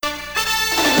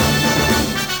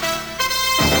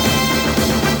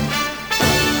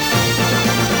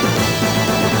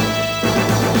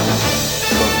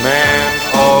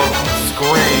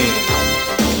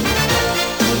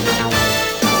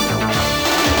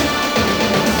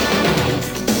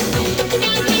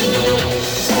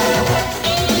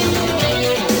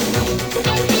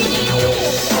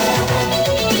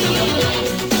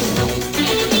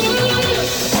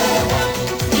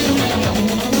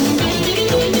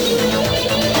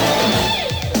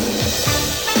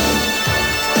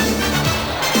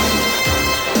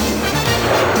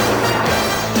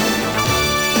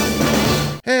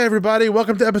everybody.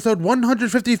 Welcome to episode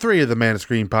 153 of the Man of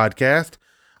Screen podcast.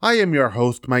 I am your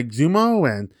host, Mike Zumo,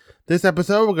 and this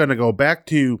episode we're going to go back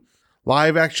to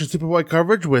live-action Superboy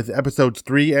coverage with episodes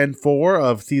 3 and 4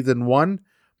 of Season 1,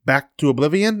 Back to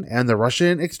Oblivion, and the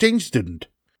Russian Exchange Student.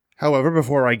 However,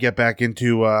 before I get back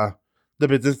into the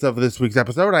business of this week's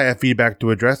episode, I have feedback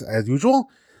to address as usual.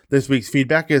 This week's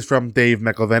feedback is from Dave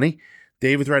McElveny.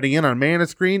 Dave is writing in on Man of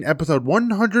Screen, episode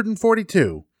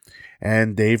 142,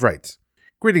 and Dave writes,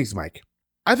 "Greetings, Mike.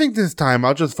 I think this time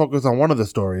I'll just focus on one of the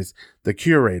stories, the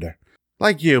Curator.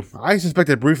 Like you, I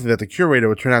suspected briefly that the Curator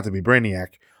would turn out to be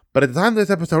Brainiac, but at the time this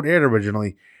episode aired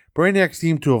originally, Brainiac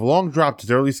seemed to have long dropped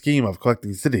his early scheme of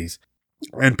collecting cities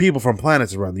and people from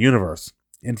planets around the universe.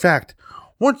 In fact,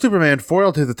 once Superman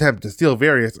foiled his attempt to steal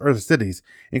various Earth cities,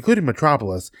 including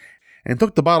Metropolis, and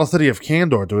took the bottle city of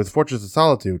Kandor to his Fortress of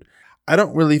Solitude, I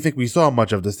don't really think we saw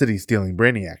much of the city stealing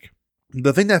Brainiac.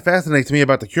 The thing that fascinates me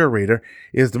about the Curator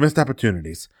is the missed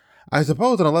opportunities. I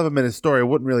suppose an 11-minute story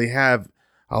wouldn't really have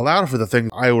allowed for the things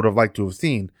I would have liked to have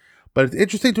seen, but it's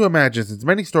interesting to imagine since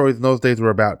many stories in those days were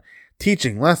about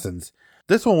teaching lessons.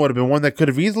 This one would have been one that could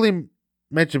have easily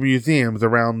mentioned museums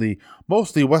around the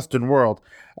mostly Western world,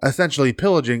 essentially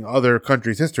pillaging other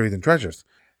countries' histories and treasures.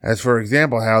 As for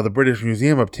example, how the British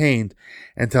Museum obtained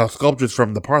and tells sculptures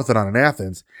from the Parthenon in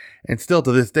Athens, and still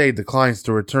to this day declines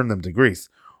to return them to Greece.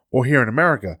 Or here in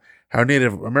America, how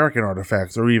Native American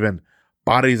artifacts or even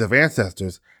bodies of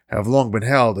ancestors have long been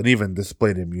held and even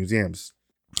displayed in museums.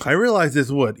 I realize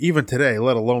this would, even today,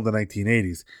 let alone the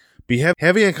 1980s, be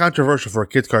heavy and controversial for a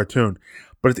kid's cartoon,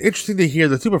 but it's interesting to hear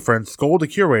the Super Friends scold the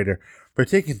Curator for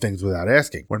taking things without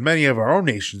asking, when many of our own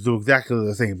nations do exactly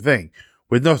the same thing,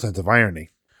 with no sense of irony.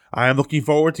 I am looking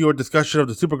forward to your discussion of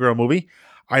the Supergirl movie.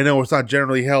 I know it's not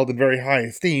generally held in very high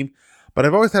esteem, but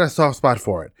I've always had a soft spot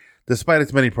for it, despite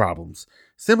its many problems,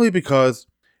 simply because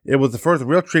it was the first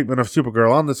real treatment of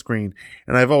Supergirl on the screen,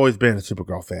 and I've always been a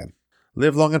Supergirl fan.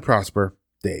 Live long and prosper,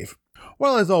 Dave."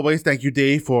 Well, as always, thank you,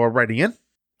 Dave, for writing in.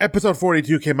 Episode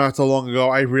 42 came out so long ago,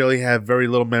 I really have very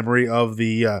little memory of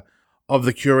the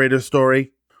Curator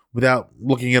story without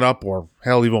looking it up or,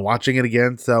 hell, even watching it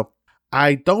again, so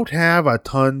I don't have a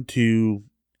ton to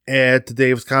add to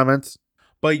Dave's comments.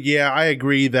 But yeah, I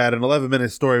agree that an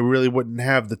 11-minute story really wouldn't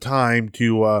have the time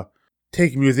to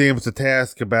take museums to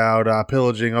task about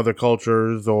pillaging other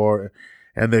cultures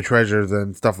and their treasures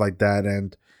and stuff like that.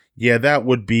 And yeah, that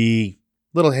would be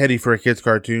a little heady for a kid's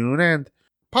cartoon and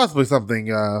possibly something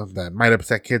that might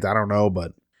upset kids. I don't know,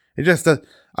 but it just a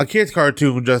kid's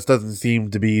cartoon just doesn't seem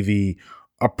to be the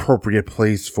appropriate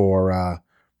place for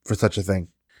such a thing.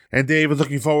 And Dave is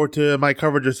looking forward to my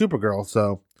coverage of Supergirl,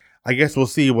 so I guess we'll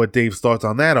see what Dave's thoughts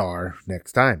on that are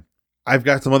next time. I've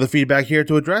got some other feedback here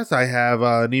to address. I have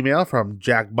an email from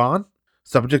Jack Bond.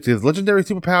 Subject is Legendary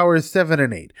Superpowers 7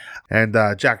 and 8. And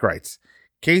Jack writes,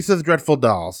 "Case of the Dreadful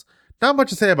Dolls. Not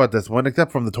much to say about this one,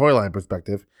 except from the toy line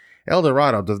perspective. El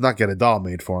Dorado does not get a doll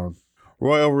made for him.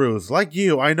 Royal Ruse. Like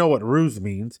you, I know what ruse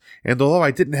means, and although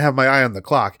I didn't have my eye on the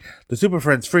clock, the Super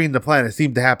Friends freeing the planet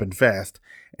seemed to happen fast,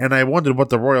 and I wondered what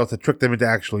the Royals had tricked them into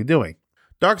actually doing.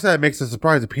 Darkseid makes a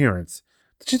surprise appearance.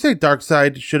 Did you say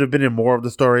Darkseid should have been in more of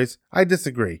the stories? I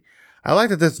disagree. I like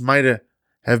that this might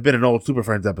have been an old Super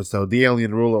Friends episode. The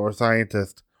alien ruler or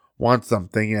scientist wants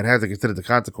something and hasn't considered the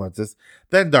consequences.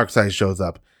 Then Darkseid shows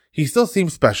up. He still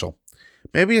seems special.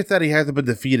 Maybe it's that he hasn't been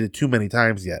defeated too many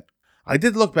times yet. I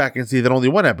did look back and see that only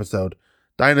one episode,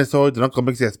 Dinosaurs and Uncle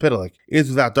Mixie Spitalik, is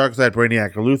without Darkseid,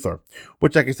 Brainiac, or Luthor,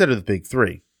 which I consider the big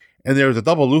three. And there was a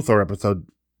double Luthor episode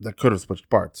that could have switched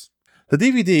parts. The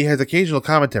DVD has occasional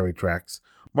commentary tracks,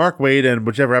 Mark Waid and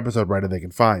whichever episode writer they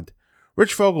can find.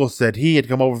 Rich Fogel said he had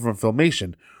come over from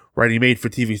Filmation, writing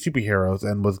made-for-TV superheroes,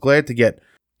 and was glad to get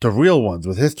to real ones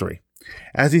with history.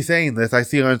 As he's saying this, I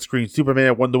see on screen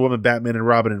Superman, Wonder Woman, Batman, and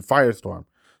Robin, and Firestorm,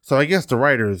 so I guess the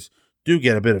writers do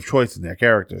get a bit of choice in their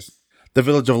characters. The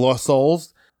Village of Lost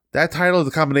Souls. That title is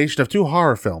a combination of two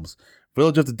horror films,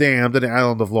 Village of the Damned and the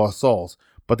Island of Lost Souls,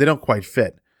 but they don't quite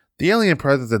fit. The alien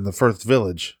presence in the first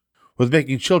village was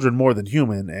making children more than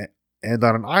human, and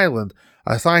on an island,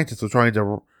 a scientist was trying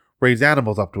to raise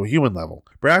animals up to a human level.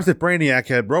 Perhaps if Brainiac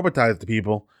had robotized the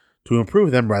people to improve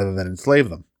them rather than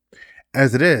enslave them.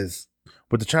 As it is,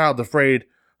 with the child afraid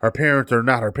her parents are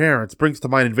not her parents, brings to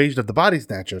mind Invasion of the Body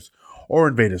Snatchers or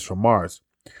Invaders from Mars.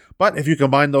 But if you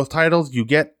combine those titles, you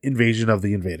get Invasion of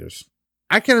the Invaders.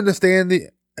 I can understand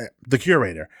the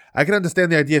Curator. I can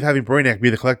understand the idea of having Brainiac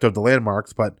be the collector of the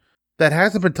landmarks, but that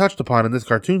hasn't been touched upon in this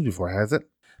cartoon before, has it?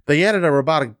 They added a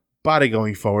robotic body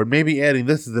going forward. Maybe adding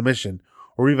this as a mission,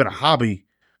 or even a hobby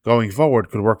going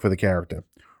forward, could work for the character.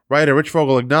 Writer Rich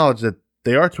Fogel acknowledged that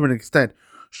they are, to an extent,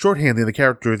 shorthanding the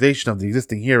characterization of the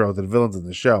existing heroes and villains in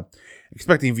the show,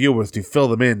 expecting viewers to fill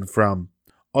them in from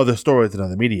other stories and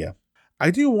other media.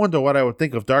 I do wonder what I would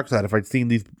think of Darkseid if I'd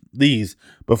seen these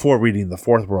before reading the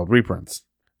Fourth World reprints.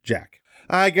 Jack.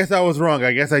 I guess I was wrong.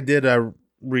 I guess I did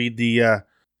read the...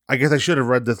 I guess I should have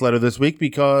read this letter this week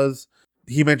because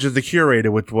he mentions the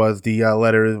Curator, which was the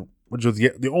letter, which was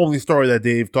the only story that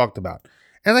Dave talked about.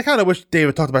 And I kind of wish Dave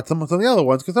had talked about some of the other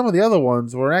ones, because some of the other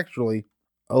ones were actually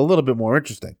a little bit more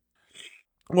interesting.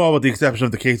 Well, with the exception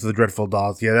of the Case of the Dreadful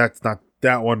Dolls. Yeah, that's not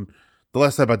that one. The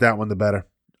less said about that one, the better.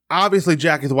 Obviously,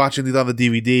 Jack is watching these on the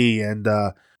DVD, and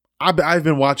I've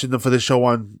been watching them for this show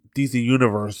on DC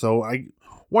Universe, so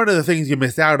one of the things you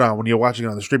miss out on when you're watching it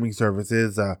on the streaming service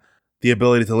is the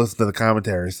ability to listen to the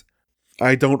commentaries.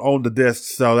 I don't own the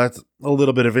discs, so that's a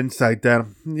little bit of insight that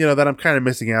I'm kind of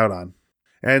missing out on.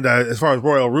 And as far as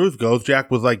Royal Ruse goes, Jack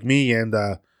was like me and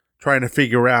trying to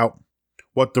figure out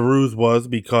what the ruse was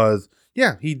because,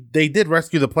 yeah, they did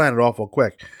rescue the planet awful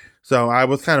quick. So I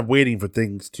was kind of waiting for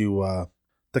things to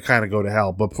kind of go to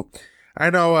hell. But I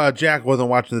know Jack wasn't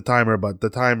watching the timer, but the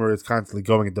timer is constantly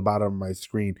going at the bottom of my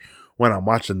screen when I'm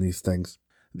watching these things.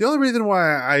 The only reason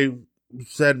why I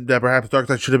said that perhaps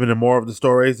Darkseid should have been in more of the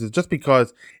stories is just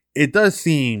because it does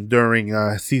seem during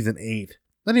season 8,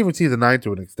 not even season 9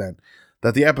 to an extent,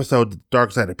 that the episode that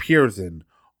Darkseid appears in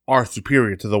are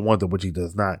superior to the ones in which he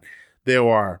does not. There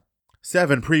are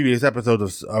 7 previous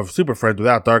episodes of Super Friends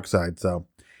without Darkseid, so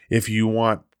if you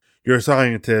want your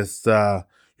scientists, your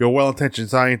well-intentioned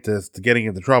scientists getting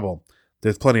into trouble,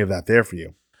 there's plenty of that there for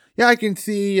you. Yeah, I can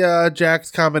see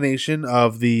Jack's combination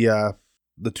of the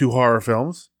 2 horror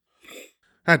films.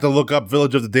 I had to look up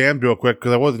Village of the Damned real quick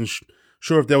because I wasn't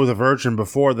sure if there was a version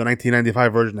before the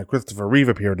 1995 version that Christopher Reeve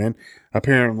appeared in.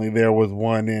 Apparently there was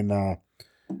one in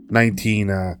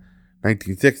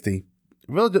 1960.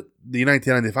 The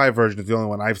 1995 version is the only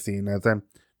one I've seen, as I'm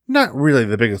not really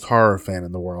the biggest horror fan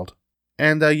in the world.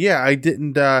 And I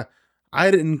didn't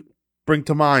bring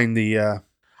to mind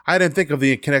I didn't think of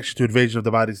the connection to Invasion of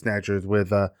the Body Snatchers with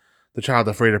the child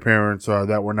afraid of parents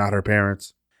that were not her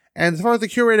parents. And as far as the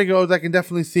Curator goes, I can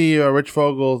definitely see Rich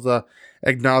Fogel's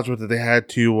acknowledgement that they had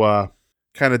to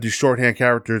kind of do shorthand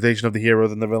characterization of the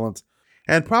heroes and the villains.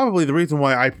 And probably the reason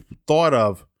why I thought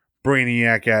of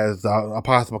Brainiac as a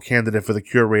possible candidate for the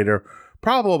Curator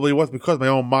probably was because my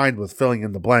own mind was filling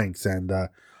in the blanks. And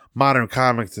modern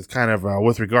comics is kind of,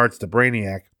 with regards to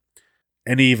Brainiac,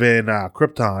 and even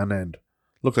Krypton, and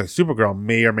looks like Supergirl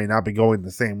may or may not be going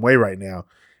the same way right now.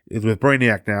 Is with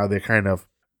Brainiac now, they're kind of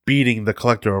beating the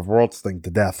Collector of Worlds thing to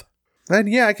death. And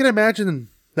yeah, I can imagine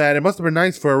that it must have been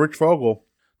nice for Rich Fogel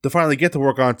to finally get to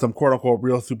work on some quote-unquote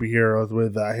real superheroes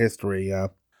with history.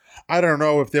 I don't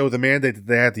know if there was a mandate that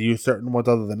they had to use certain ones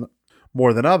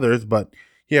more than others, but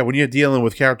yeah, when you're dealing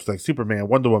with characters like Superman,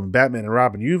 Wonder Woman, Batman, and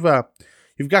Robin, you've got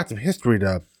some history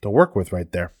to work with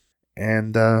right there.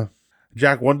 And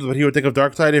Jack wonders what he would think of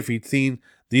Darkseid if he'd seen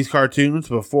these cartoons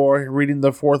before reading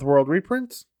the Fourth World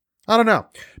reprints. I don't know,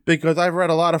 because I've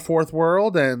read a lot of Fourth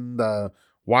World and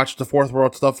watched the Fourth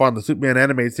World stuff on the Superman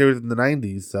animated series in the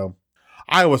 90s, so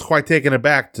I was quite taken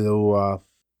aback to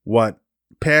what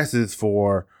passes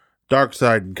for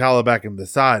Darkseid and Kalibak and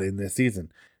Desaad in this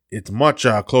season. It's much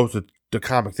closer to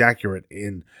comics accurate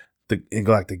in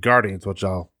Galactic Guardians,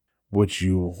 which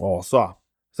you all saw.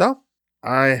 So,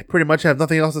 I pretty much have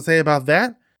nothing else to say about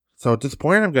that. So at this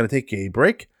point, I'm going to take a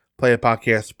break, play a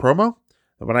podcast promo,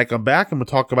 and when I come back, I'm going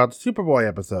to talk about the Superboy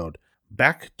episode,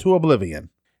 Back to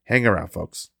Oblivion. Hang around,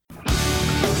 folks.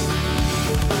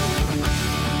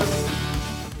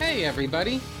 Hey,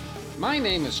 everybody. My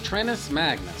name is Trennis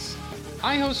Magnus.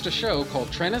 I host a show called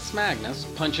Trennis Magnus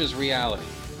Punches Reality,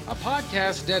 a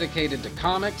podcast dedicated to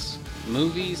comics,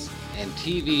 movies, and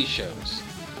TV shows.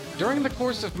 During the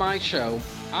course of my show,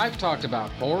 I've talked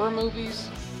about horror movies,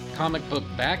 comic book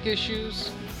back issues,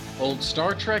 old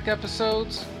Star Trek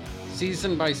episodes,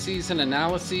 season-by-season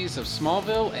analyses of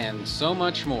Smallville, and so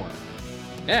much more.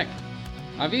 Heck,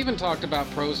 I've even talked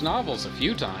about prose novels a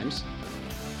few times.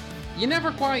 You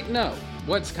never quite know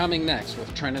what's coming next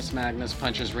with Trennis Magnus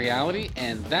Punches Reality,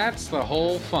 and that's the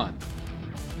whole fun.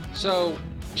 So,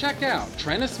 check out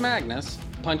Trennis Magnus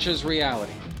Punches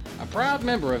Reality, a proud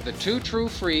member of the Two True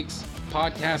Freaks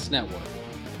podcast network.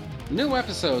 New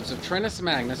episodes of Trennis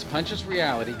Magnus Punches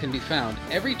Reality can be found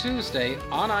every Tuesday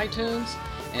on iTunes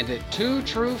and at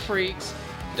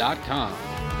twotruefreaks.com.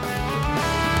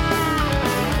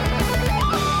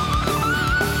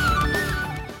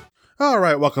 All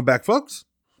right, welcome back, folks.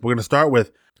 We're going to start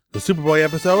with the Superboy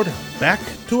episode, Back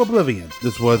to Oblivion.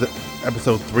 This was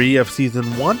episode 3 of season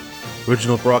 1.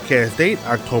 Original broadcast date,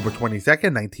 October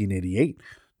 22nd, 1988.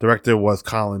 Director was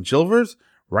Colin Chilvers.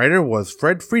 Writer was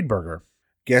Fred Friedberger.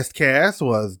 Guest cast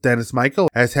was Dennis Michael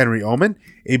as Henry Oman,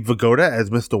 Abe Vigoda as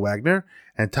Mr. Wagner,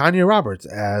 and Tanya Roberts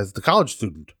as the college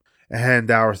student. And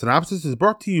our synopsis is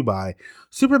brought to you by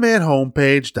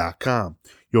SupermanHomepage.com,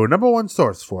 your number one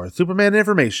source for Superman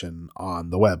information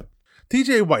on the web.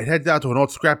 TJ White heads out to an old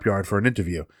scrapyard for an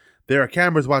interview. There are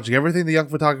cameras watching everything the young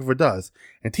photographer does,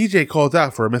 and TJ calls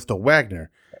out for a Mr.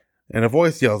 Wagner, and a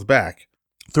voice yells back,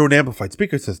 through an amplified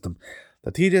speaker system,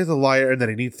 that TJ is a liar and that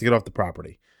he needs to get off the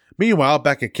property. Meanwhile,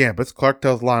 back at campus, Clark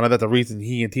tells Lana that the reason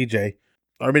he and TJ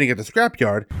are meeting at the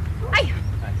scrapyard... Hi!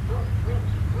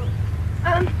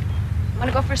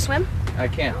 Wanna go for a swim? I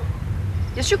can't.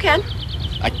 Yes, you can.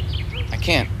 I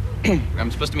can't.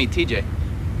 I'm supposed to meet TJ.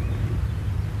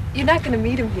 You're not gonna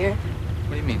meet him here.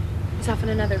 What do you mean? He's off on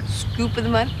another scoop of the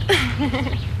month.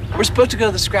 We're supposed to go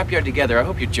to the scrapyard together. I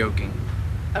hope you're joking.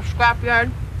 A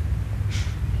scrapyard?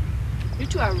 You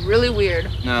two are really weird.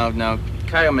 No.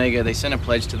 Chi Omega, they sent a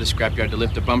pledge to the scrapyard to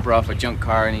lift a bumper off a junk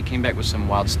car, and he came back with some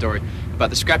wild story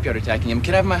about the scrapyard attacking him.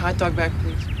 Can I have my hot dog back,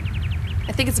 please?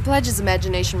 I think it's the pledge's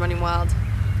imagination running wild.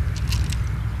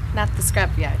 Not the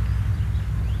scrapyard.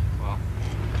 Well.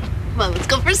 Come on, let's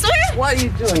go for a swim. What are you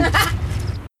doing?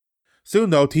 Soon,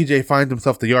 though, TJ finds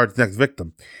himself the yard's next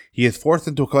victim. He is forced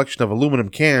into a collection of aluminum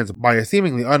cans by a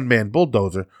seemingly unmanned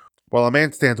bulldozer, while a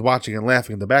man stands watching and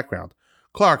laughing in the background.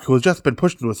 Clark, who has just been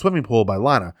pushed into a swimming pool by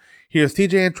Lana, hears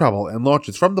TJ in trouble and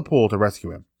launches from the pool to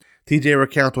rescue him. TJ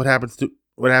recounts what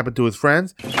happened to his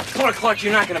friends. Come on, Clark,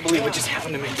 you're not going to believe what just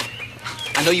happened to me.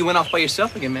 I know you went off by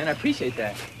yourself again, man. I appreciate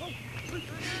that.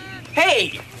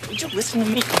 Hey! Would you listen to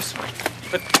me? I'm sorry.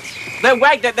 But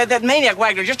that maniac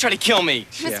Wagner just tried to kill me.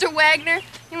 Mr. Wagner,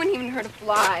 you wouldn't even hurt a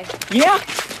fly. Yeah?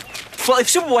 Well, if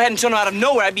Superboy hadn't shown up out of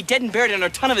nowhere, I'd be dead and buried under a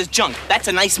ton of his junk. That's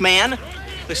a nice man.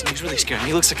 Listen, he's really scary.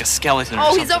 He looks like a skeleton or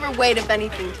something. He's overweight, if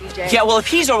anything, TJ. Yeah, well, if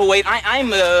he's overweight,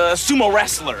 I'm a sumo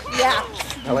wrestler. Yeah.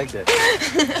 I like that.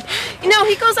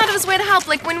 He goes out of his way to help.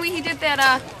 Like when we did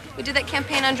that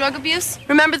campaign on drug abuse.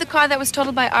 Remember the car that was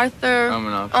totaled by Arthur...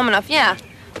 Omanoff, yeah.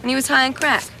 When he was high on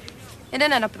crack. It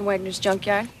didn't end up in Wagner's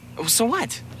junkyard. So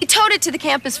what? He towed it to the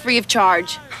campus free of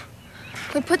charge.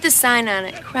 We put this sign on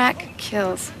it, crack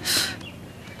kills.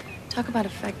 Talk about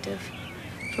effective.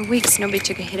 For weeks, nobody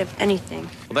took a hit of anything.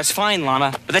 Well, that's fine,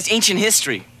 Lana, but that's ancient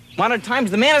history. Modern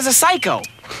times, the man is a psycho.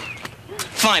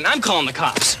 Fine, I'm calling the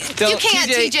cops. You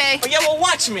can't, TJ. Oh, yeah, well,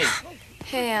 watch me.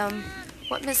 Hey,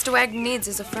 what Mr. Wagner needs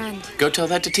is a friend. Go tell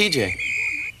that to TJ.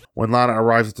 When Lana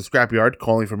arrives at the scrapyard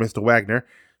calling for Mr. Wagner,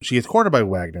 she is cornered by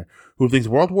Wagner, who thinks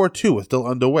World War II is still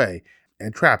underway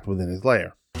and trapped within his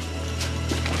lair.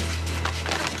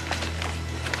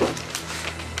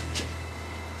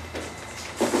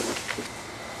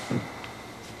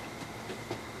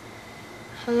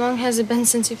 How long has it been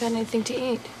since you've had anything to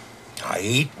eat? I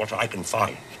eat what I can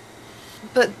find.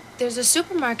 But there's a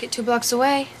supermarket 2 blocks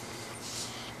away.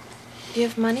 Do you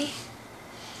have money?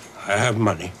 I have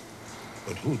money.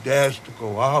 But who dares to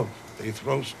go out? They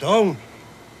throw stones.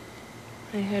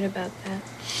 I heard about that.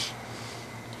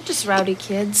 They're just rowdy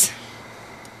kids.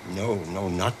 No,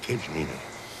 not kids, Nina.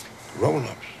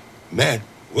 Grown-ups. Men,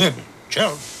 women,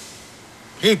 children.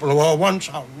 People who were once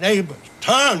our neighbors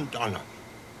turned on us.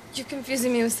 You're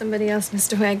confusing me with somebody else,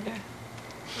 Mr. Wagner.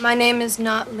 My name is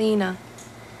not Lena.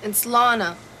 It's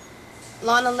Lana.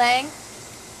 Lana Lang.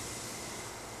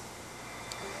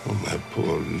 Oh, my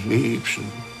poor Liebchen.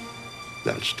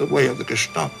 That's the way of the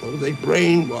Gestapo. They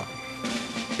brainwash,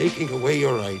 taking away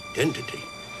your identity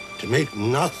to make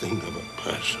nothing of a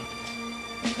person.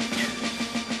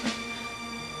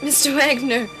 Mr.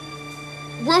 Wagner,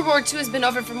 World War II has been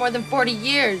over for more than 40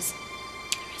 years.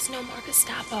 There is no more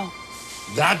Gestapo.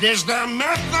 That is their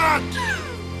method!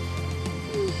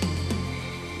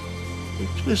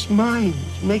 They twist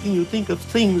minds, making you think of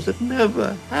things that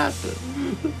never happened.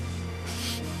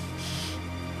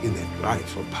 In their drive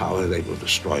for power, they will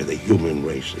destroy the human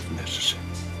race if necessary.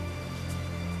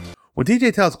 When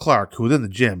TJ tells Clark, who is in the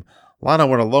gym, Lana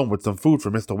went alone with some food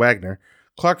for Mr. Wagner,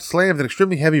 Clark slams an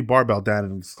extremely heavy barbell down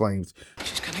and exclaims,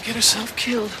 "She's gonna get herself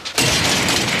killed."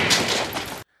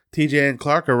 TJ and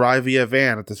Clark arrive via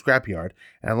van at the scrapyard,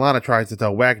 and Lana tries to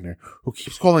tell Wagner, who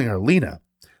keeps calling her Lena,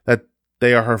 that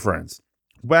they are her friends.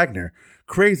 Wagner,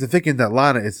 crazed and thinking that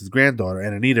Lana is his granddaughter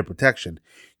and in need of protection,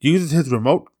 uses his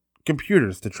remote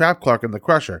computers to trap Clark in the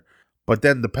crusher, but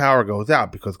then the power goes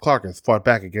out because Clark has fought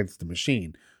back against the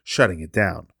machine, shutting it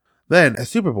down. Then, as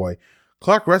Superboy,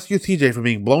 Clark rescues TJ from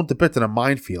being blown to bits in a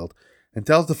minefield and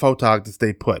tells the photog to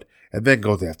stay put, and then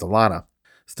goes after Lana.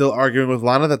 Still arguing with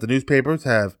Lana that the newspapers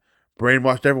have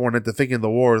brainwashed everyone into thinking the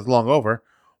war is long over,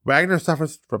 Wagner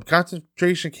suffers from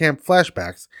concentration camp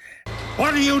flashbacks.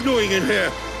 What are you doing in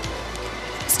here?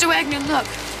 Mr. Wagner, look.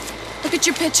 Look at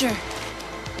your picture.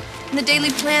 In the Daily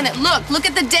Planet. Look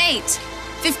at the date.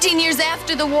 15 years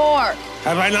after the war.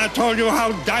 Have I not told you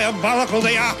how diabolical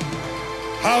they are?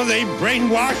 How they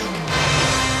brainwash?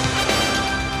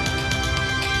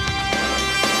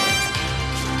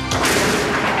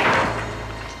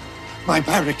 My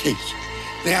barricades.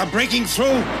 They are breaking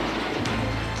through.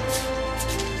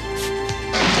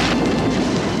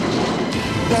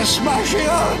 They're smashing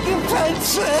our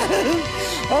defenses.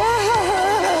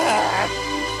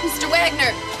 Mr.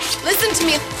 Wagner, listen to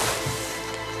me.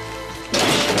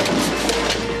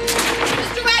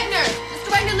 Mr. Wagner! Mr.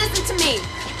 Wagner, listen to me.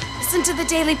 Listen to the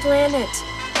Daily Planet.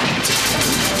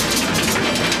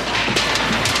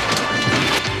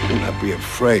 Do not be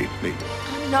afraid, Lee.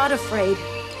 I'm not afraid.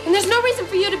 And there's no reason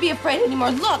for you to be afraid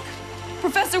anymore. Look,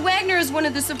 Professor Wagner is one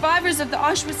of the survivors of the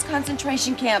Auschwitz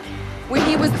concentration camp, where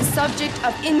he was the subject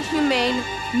of inhumane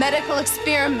medical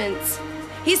experiments.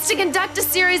 He's to conduct a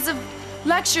series of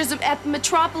lectures at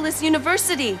Metropolis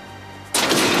University.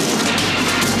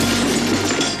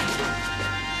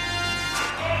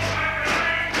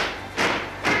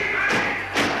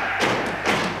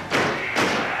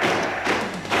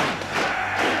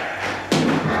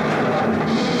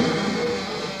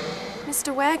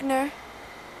 Mr. Wagner.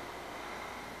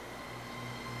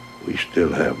 We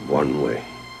still have one way.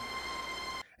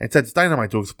 And sets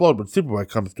dynamite to explode when Superboy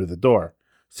comes through the door.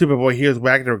 Superboy hears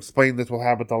Wagner explain this will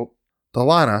happen to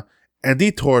Lana and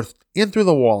detours in through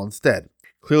the wall instead.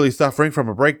 Clearly suffering from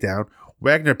a breakdown,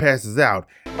 Wagner passes out.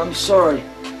 I'm sorry.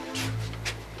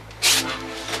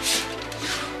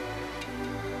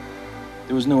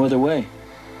 There was no other way.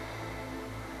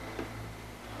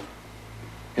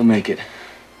 He'll make it.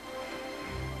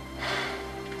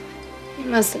 He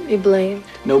mustn't be blamed.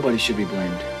 Nobody should be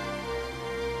blamed.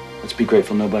 Let's be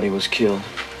grateful nobody was killed.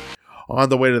 On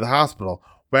the way to the hospital,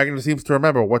 Wagner seems to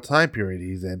remember what time period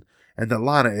he's in, and that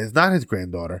Lana is not his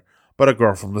granddaughter, but a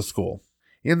girl from the school.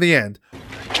 In the end... Poor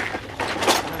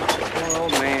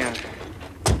old man.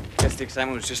 Guess the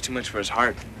excitement was just too much for his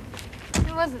heart.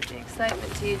 It wasn't the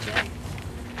excitement, TJ.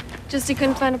 Just he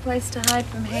couldn't find a place to hide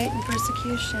from hate and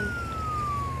persecution.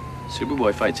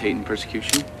 Superboy fights hate and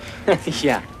persecution?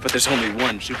 Yeah, but there's only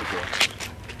one Superboy.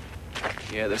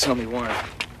 Yeah, there's only one.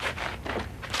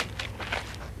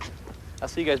 I'll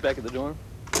see you guys back at the dorm.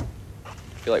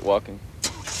 Feel like walking.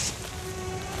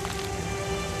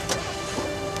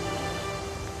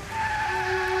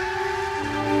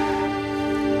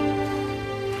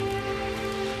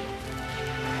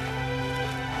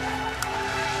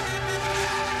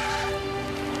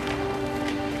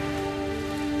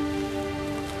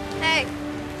 Hey, I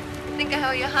think I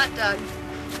owe you a hot dog.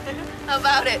 How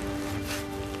about it?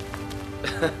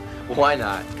 Why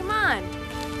not? Come on.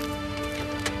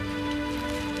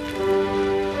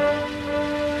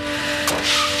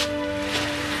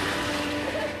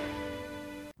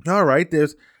 All right,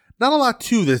 there's not a lot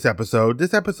to this episode.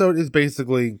 This episode is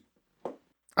basically,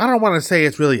 I don't want to say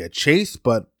it's really a chase,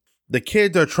 but the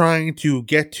kids are trying to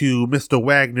get to Mr.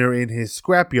 Wagner in his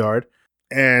scrapyard,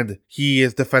 and he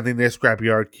is defending their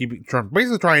scrapyard,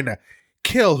 basically trying to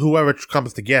kill whoever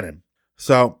comes to get him.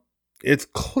 So it's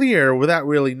clear, without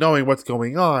really knowing what's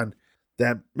going on,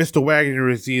 that Mr. Wagner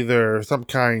is either some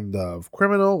kind of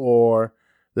criminal or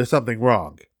there's something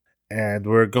wrong. And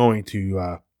we're going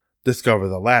to discover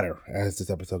the latter as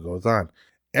this episode goes on.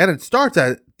 And it starts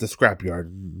at the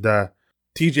scrapyard. The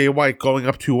TJ White going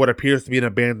up to what appears to be an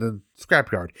abandoned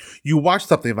scrapyard. You watch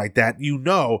something like that, you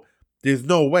know there's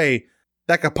no way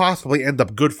that could possibly end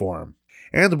up good for him.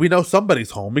 And we know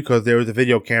somebody's home because there is a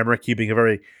video camera keeping a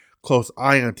very close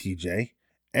eye on TJ.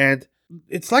 And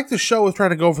it's like the show is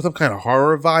trying to go for some kind of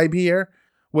horror vibe here,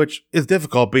 which is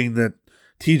difficult being that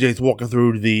TJ's walking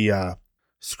through the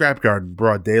scrapyard in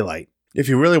broad daylight. If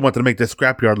you really wanted to make this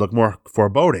scrapyard look more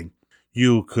foreboding,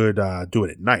 you could do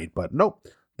it at night. But nope,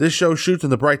 this show shoots in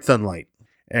the bright sunlight.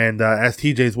 And as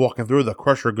TJ's walking through, the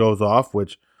crusher goes off,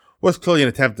 which was clearly an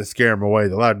attempt to scare him away.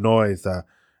 The loud noise, at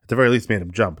the very least, made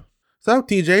him jump. So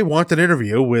TJ wants an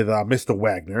interview with Mr.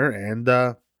 Wagner, and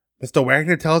Mr.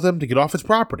 Wagner tells him to get off his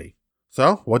property.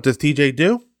 So what does TJ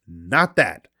do? Not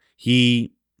that.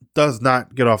 He does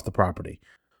not get off the property.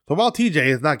 So while TJ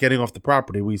is not getting off the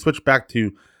property, we switch back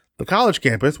to the college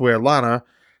campus where Lana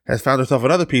has found herself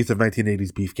another piece of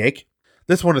 1980s beefcake.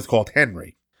 This one is called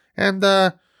Henry.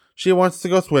 And she wants to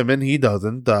go swimming. He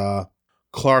doesn't.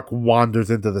 Clark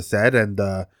wanders into the set and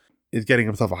is getting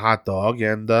himself a hot dog.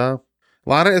 And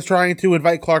Lana is trying to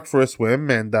invite Clark for a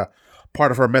swim. And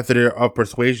part of her method of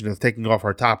persuasion is taking off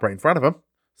her top right in front of him,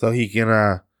 so he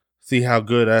can see how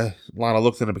good Lana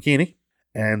looks in a bikini.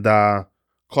 And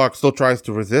Clark still tries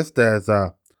to resist as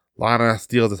Lana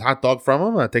steals his hot dog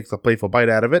from him, takes a playful bite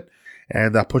out of it,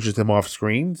 and pushes him off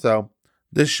screen. So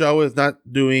this show is not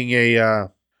doing a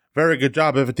very good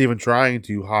job, if it's even trying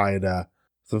to hide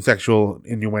some sexual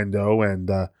innuendo and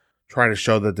trying to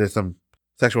show that there's some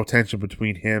sexual tension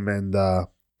between him and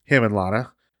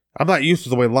Lana. I'm not used to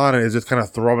the way Lana is just kind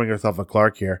of throwing herself at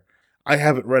Clark here. I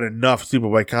haven't read enough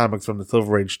Superboy comics from the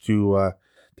Silver Age to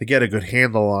get a good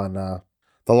handle on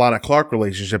the Lana-Clark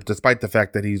relationship, despite the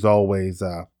fact that he's always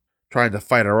trying to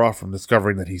fight her off from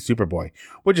discovering that he's Superboy,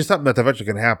 which is something that's eventually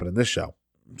going to happen in this show.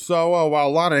 So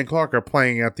while Lana and Clark are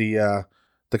playing at the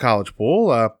college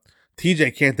pool,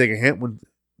 TJ can't take a hint when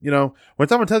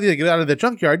someone tells you to get out of their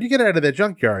junkyard, you get out of their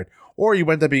junkyard, or you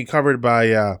end up being covered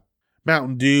by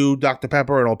Mountain Dew, Dr.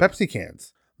 Pepper, and old Pepsi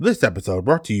cans. This episode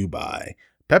brought to you by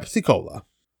Pepsi Cola.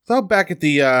 So back at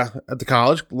the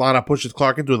college, Lana pushes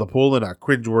Clark into the pool in a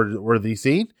cringe-worthy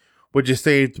scene, which is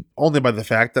saved only by the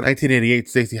fact that 1988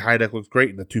 Stacey Hydeck looks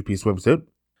great in a two-piece swimsuit.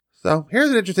 So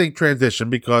here's an interesting transition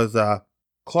because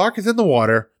Clark is in the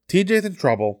water, TJ's in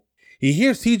trouble, he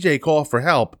hears TJ call for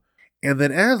help, and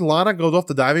then as Lana goes off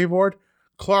the diving board,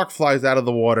 Clark flies out of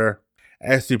the water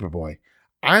as Superboy.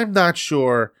 I'm not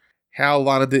sure how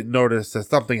Lana didn't notice that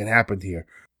something had happened here.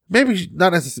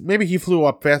 Maybe he flew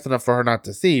up fast enough for her not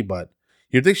to see, but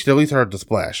you'd think she'd at least heard the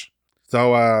splash.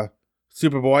 So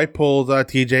Superboy pulls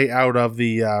TJ out of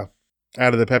the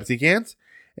Pepsi cans,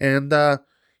 and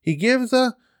he gives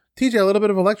TJ a little bit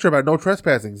of a lecture about no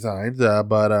trespassing signs.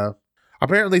 But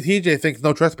apparently TJ thinks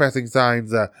no trespassing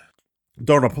signs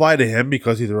don't apply to him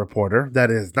because he's a reporter.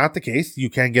 That is not the case. You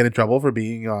can get in trouble for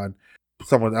being on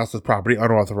someone else's property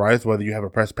unauthorized, whether you have a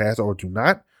press pass or do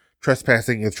not.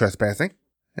 Trespassing is trespassing.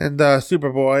 And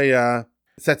Superboy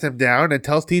sets him down and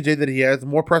tells TJ that he has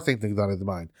more pressing things on his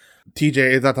mind. TJ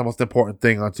is not the most important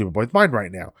thing on Superboy's mind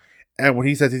right now. And when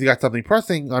he says he's got something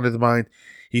pressing on his mind,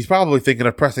 he's probably thinking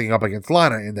of pressing up against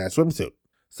Lana in that swimsuit.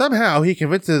 Somehow he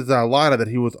convinces Lana that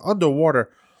he was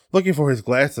underwater looking for his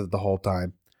glasses the whole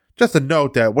time. Just a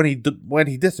note that when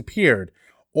he disappeared,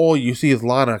 all you see is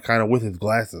Lana kind of with his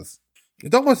glasses.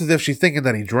 It's almost as if she's thinking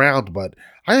that he drowned, but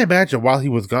I imagine while he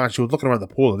was gone, she was looking around the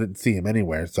pool and didn't see him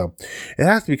anywhere. So it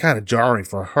has to be kind of jarring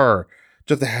for her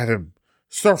just to have him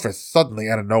surface suddenly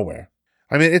out of nowhere.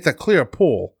 I mean, it's a clear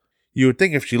pool. You would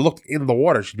think if she looked in the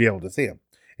water, she'd be able to see him.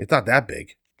 It's not that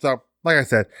big. So, like I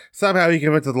said, somehow he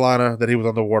convinces Lana that he was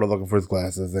underwater looking for his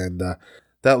glasses, and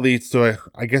that leads to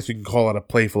I guess you can call it a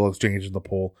playful exchange in the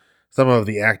pool. Some of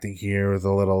the acting here is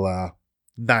a little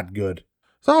not good.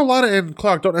 So Lana and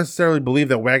Clark don't necessarily believe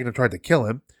that Wagner tried to kill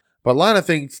him, but Lana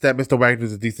thinks that Mr.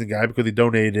 Wagner's a decent guy because he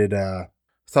donated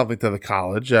something to the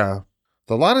college. The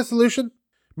Lana's solution?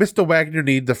 Mr. Wagner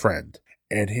needs a friend,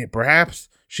 and perhaps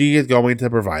she is going to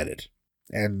provide it.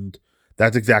 And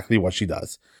that's exactly what she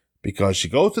does, because she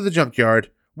goes to the junkyard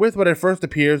with what at first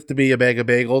appears to be a bag of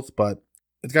bagels, but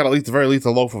it's got at the very least a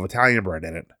loaf of Italian bread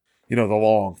in it. You know, the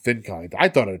long, thin kind. I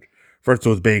thought at first it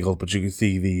was bagels, but you can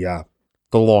see the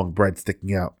long bread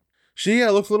sticking out. She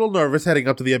looks a little nervous heading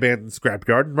up to the abandoned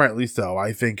scrapyard, and rightly so.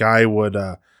 I think I would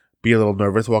be a little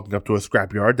nervous walking up to a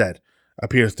scrapyard that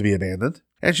appears to be abandoned.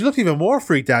 And she looks even more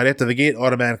freaked out after the gate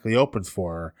automatically opens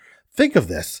for her. Think of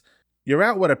this. You're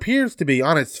at what appears to be,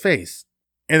 on its face,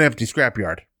 an empty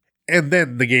scrapyard. And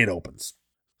then the gate opens.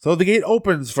 So the gate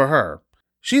opens for her.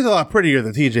 She's a lot prettier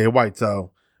than TJ White,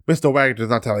 so Mr. Wagner's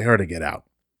not telling her to get out.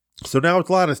 So now it's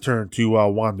Lana's turn to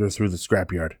wander through the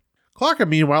scrapyard. Clark,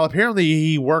 meanwhile, apparently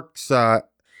he works,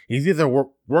 he's either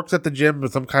works at the gym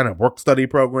with some kind of work study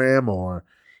program, or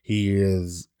he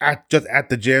is just at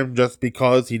the gym just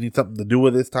because he needs something to do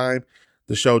with his time.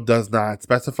 The show does not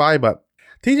specify, but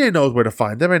TJ knows where to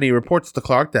find him, and he reports to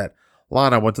Clark that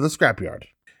Lana went to the scrapyard.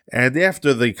 And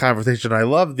after the conversation, I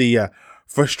love the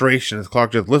frustration as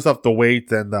Clark just lifts up the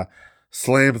weights and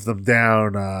slams them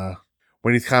down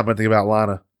when he's commenting about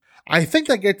Lana. I think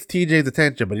that gets TJ's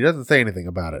attention, but he doesn't say anything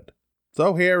about it.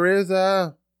 So here is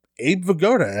Abe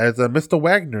Vigoda as Mr.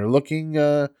 Wagner, looking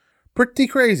pretty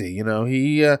crazy. You know,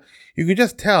 you can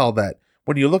just tell that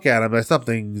when you look at him that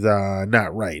something's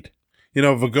not right. You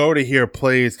know, Vigoda here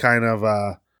plays kind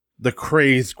of the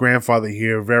crazed grandfather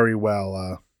here very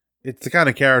well. It's the kind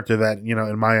of character that, you know,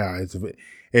 in my eyes,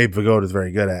 Abe Vigoda is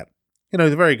very good at. You know,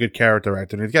 he's a very good character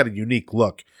actor, and he's got a unique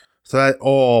look. So that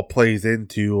all plays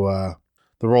into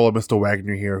the role of Mr.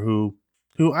 Wagner here, who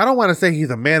I don't want to say he's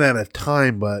a man out of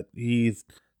time, but he's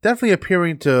definitely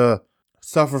appearing to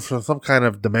suffer from some kind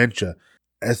of dementia.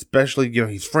 Especially, you know,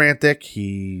 he's frantic.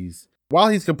 While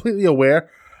he's completely aware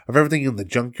of everything in the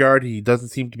junkyard, he doesn't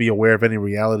seem to be aware of any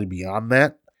reality beyond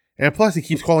that. And plus, he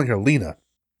keeps calling her Lena,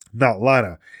 not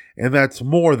Lana, and that's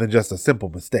more than just a simple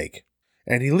mistake.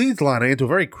 And he leads Lana into a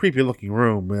very creepy-looking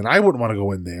room, and I wouldn't want to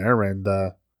go in there. And,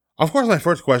 of course, my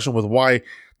first question was, why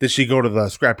did she go to the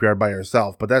scrapyard by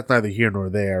herself? But that's neither here nor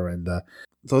there. And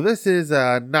so this is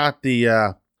not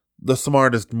the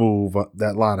smartest move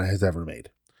that Lana has ever made.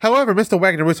 However, Mr.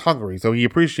 Wagner is hungry, so he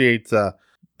appreciates the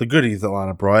goodies that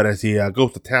Lana brought as he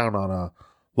goes to town on a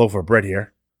loaf of bread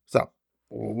here. So,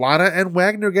 Lana and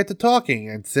Wagner get to talking,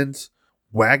 and since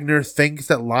Wagner thinks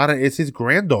that Lana is his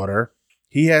granddaughter,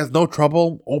 he has no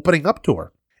trouble opening up to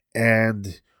her.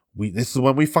 And this is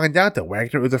when we find out that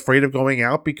Wagner is afraid of going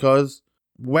out because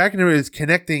Wagner is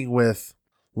connecting with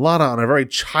Lana on a very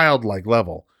childlike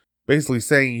level, basically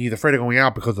saying he's afraid of going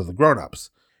out because of the grown-ups.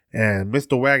 And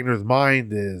Mr. Wagner's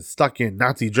mind is stuck in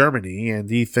Nazi Germany, and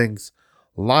he thinks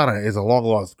Lana is a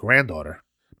long-lost granddaughter.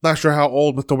 Not sure how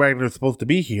old Mr. Wagner is supposed to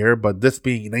be here, but this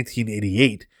being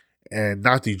 1988, and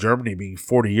Nazi Germany being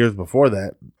 40 years before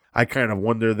that, I kind of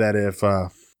wonder that if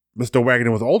Mr.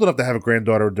 Wagner was old enough to have a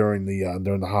granddaughter during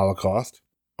the Holocaust,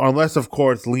 unless of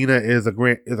course Lena is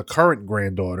a current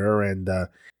granddaughter, and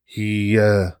he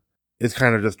is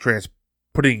kind of just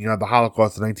putting the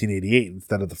Holocaust in 1988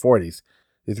 instead of the 40s.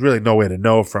 There's really no way to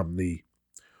know from the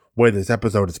way this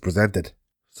episode is presented.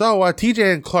 So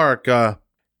TJ and Clark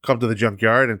come to the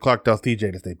junkyard, and Clark tells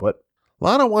TJ to stay put.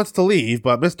 Lana wants to leave,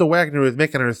 but Mr. Wagner is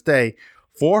making her stay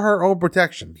for her own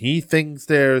protection. He thinks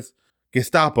there's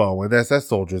Gestapo and SS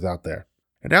soldiers out there.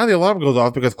 And now the alarm goes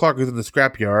off because Clark is in the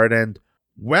scrapyard, and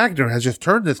Wagner has just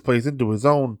turned this place into his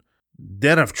own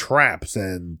den of traps,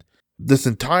 and this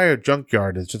entire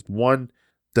junkyard is just one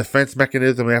defense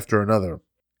mechanism after another.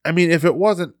 I mean, if it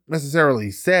wasn't necessarily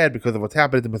sad because of what's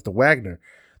happening to Mr. Wagner,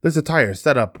 this entire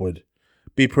setup would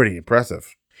be pretty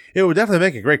impressive. It would definitely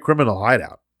make a great criminal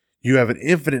hideout. You have an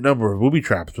infinite number of booby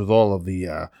traps with all of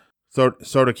the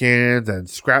soda cans and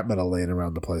scrap metal laying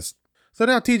around the place. So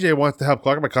now TJ wants to help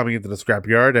Clark by coming into the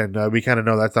scrapyard, and we kind of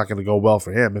know that's not going to go well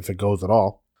for him if it goes at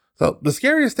all. So the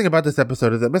scariest thing about this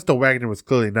episode is that Mr. Wagner was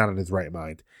clearly not in his right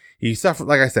mind. He suffered,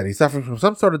 like I said, he's suffering from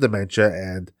some sort of dementia,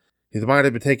 and his mind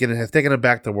has taken him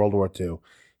back to World War II.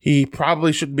 He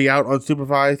probably shouldn't be out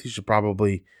unsupervised. He should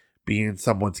probably be in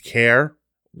someone's care.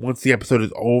 Once the episode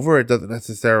is over, it doesn't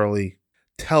necessarily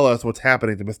tell us what's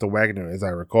happening to Mr. Wagner, as I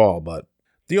recall, but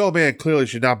the old man clearly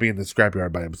should not be in the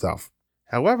scrapyard by himself.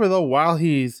 However, though, while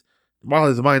his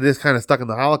mind is kind of stuck in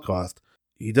the Holocaust,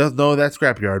 he does know that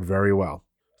scrapyard very well.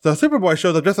 So Superboy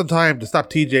shows up just in time to stop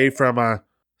TJ from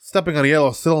stepping on a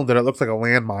yellow cylinder that looks like a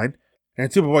landmine,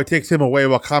 and Superboy takes him away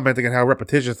while commenting on how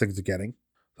repetitious things are getting.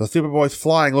 So Superboy's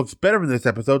flying looks better in this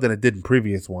episode than it did in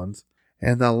previous ones,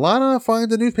 and Lana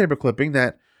finds a newspaper clipping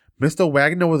that Mr.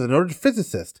 Wagner was a noted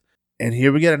physicist, and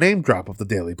here we get a name drop of the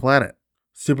Daily Planet.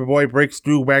 Superboy breaks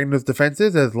through Wagner's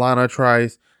defenses as Lana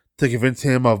tries to convince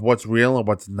him of what's real and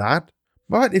what's not.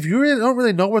 But if you don't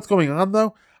really know what's going on,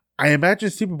 though, I imagine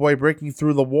Superboy breaking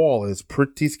through the wall is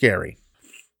pretty scary.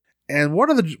 And one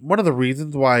of the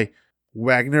reasons why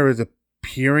Wagner is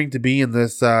appearing to be in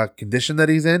this condition that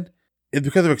he's in is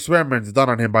because of experiments done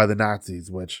on him by the Nazis,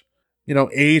 which,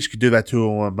 age could do that to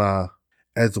him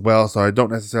as well, so I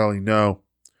don't necessarily know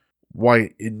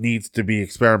why it needs to be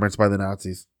experiments by the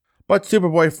Nazis. But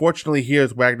Superboy fortunately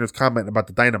hears Wagner's comment about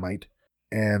the dynamite,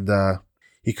 and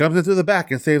he comes in through the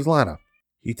back and saves Lana.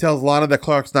 He tells Lana that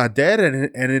Clark's not dead,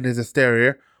 and in his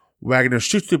hysteria, Wagner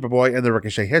shoots Superboy and the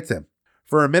ricochet hits him.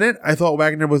 For a minute, I thought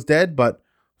Wagner was dead, but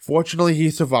fortunately he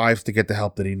survives to get the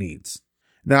help that he needs.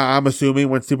 Now, I'm assuming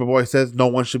when Superboy says no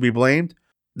one should be blamed,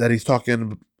 that he's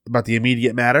talking about the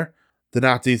immediate matter. The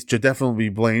Nazis should definitely be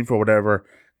blamed for whatever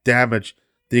damage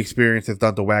the experience has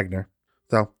done to Wagner.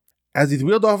 So, as he's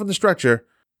wheeled off in the stretcher,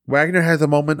 Wagner has a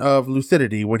moment of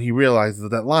lucidity when he realizes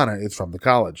that Lana is from the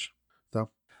college. So,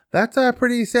 that's a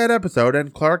pretty sad episode,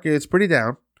 and Clark is pretty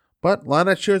down, but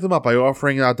Lana cheers him up by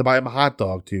offering to buy him a hot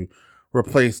dog to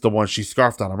replace the one she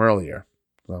scarfed on him earlier.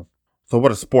 So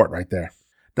what a sport right there.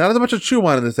 Not as much to chew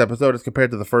on in this episode as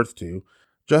compared to the first two,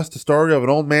 just a story of an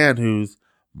old man whose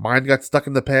mind got stuck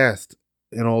in the past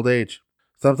in old age.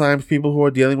 Sometimes people who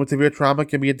are dealing with severe trauma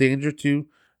can be a danger to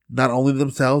not only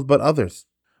themselves but others.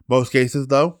 Most cases,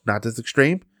 though, not this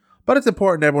extreme, but it's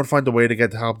important everyone find a way to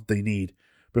get the help that they need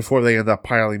before they end up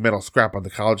piling metal scrap on the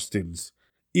college students,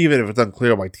 even if it's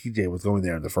unclear why TJ was going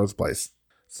there in the first place.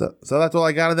 So that's all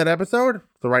I got in that episode.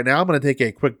 So right now I'm going to take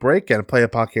a quick break and play a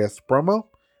podcast promo.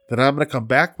 Then I'm going to come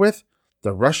back with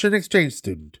the Russian exchange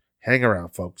student. Hang around,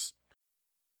 folks.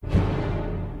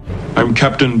 I'm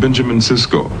Captain Benjamin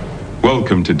Sisko.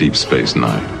 Welcome to Deep Space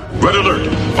Nine. Red alert!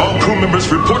 All crew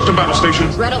members report to battle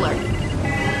stations. Red alert.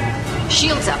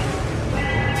 Shields up.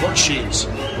 what she is.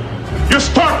 You're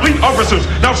startling officers!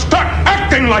 Now start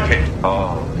acting like it!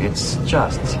 Oh, it's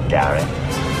just Gary.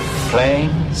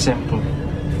 Plain, simple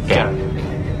Gary.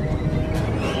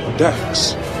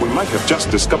 Dax, we might have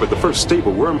just discovered the first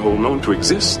stable wormhole known to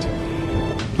exist.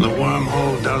 The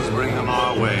wormhole does bring them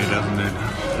our way, doesn't it?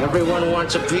 Everyone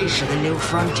wants a piece of the new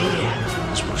frontier.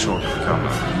 This will shortly become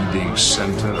a leading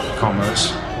center of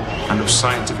commerce and of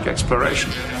scientific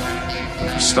exploration. And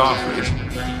for Starfleet,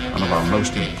 one of our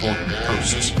most important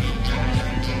posts.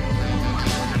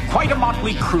 Quite a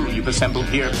motley crew you've assembled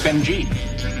here, Benji.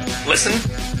 Listen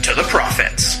to The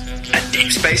Prophets, a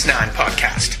Deep Space Nine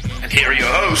podcast. And here are your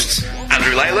hosts,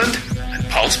 Andrew Leyland and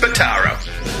Paul Spataro.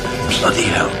 Bloody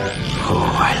hell.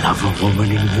 Oh, I love a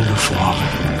woman in uniform.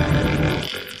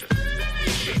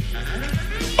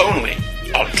 Only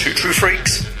on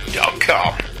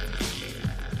TwoTrueFreaks.com.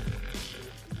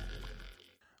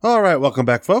 All right, welcome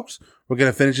back, folks. We're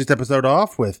going to finish this episode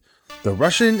off with The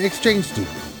Russian Exchange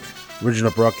Student.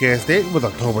 Original broadcast date was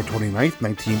October 29th,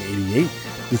 1988.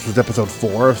 This was episode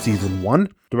 4 of season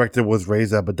 1. Director was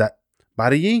Reza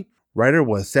Badayi. Writer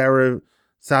was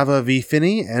Sava V.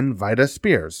 Finney and Vida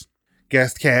Spears.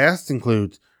 Guest cast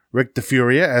includes Rick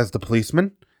DeFuria as the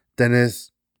policeman,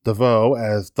 Dennis DeVoe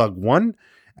as Thug 1,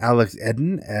 Alex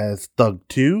Eden as Thug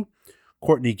 2,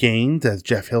 Courtney Gaines as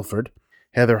Jeff Hilford,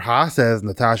 Heather Haas as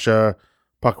Natasha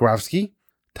Pokrovsky,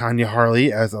 Tanya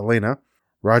Harley as Elena,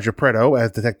 Roger Preto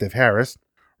as Detective Harris,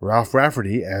 Ralph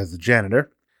Rafferty as the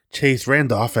janitor, Chase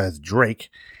Randolph as Drake,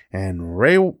 and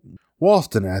Ray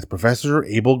Walston as Professor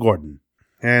Abel Gordon.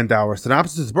 And our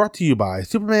synopsis is brought to you by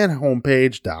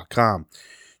SupermanHomepage.com,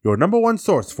 your number one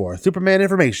source for Superman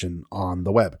information on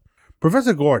the web.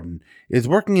 Professor Gordon is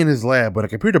working in his lab when a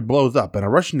computer blows up and a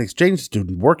Russian exchange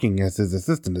student working as his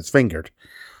assistant is fingered.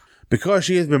 Because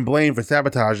she has been blamed for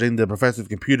sabotaging the professor's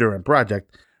computer and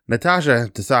project, Natasha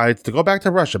decides to go back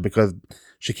to Russia because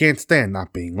she can't stand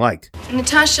not being liked.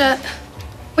 Natasha,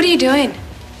 what are you doing?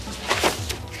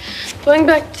 Going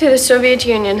back to the Soviet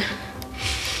Union.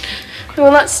 I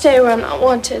will not stay where I'm not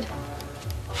wanted.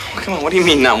 Oh, come on, what do you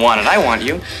mean not wanted? I want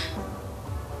you.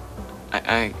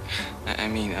 I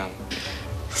mean,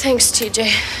 Thanks,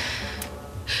 TJ.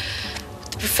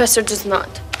 The professor does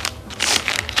not.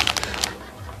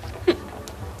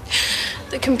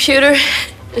 The computer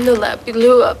in the lab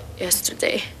blew up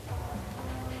yesterday.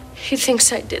 He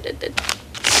thinks I did it.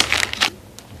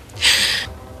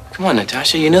 Come on,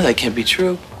 Natasha, you know that can't be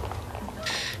true.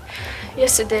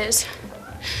 Yes, it is.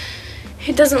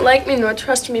 He doesn't like me nor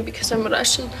trust me because I'm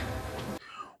Russian.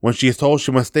 When she is told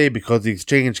she must stay because the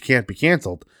exchange can't be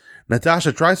cancelled,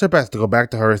 Natasha tries her best to go back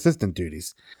to her assistant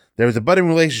duties. There is a budding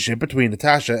relationship between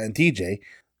Natasha and TJ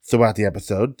throughout the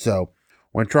episode, so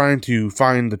when trying to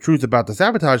find the truth about the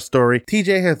sabotage story,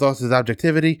 TJ has lost his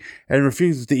objectivity and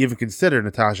refuses to even consider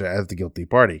Natasha as the guilty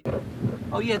party.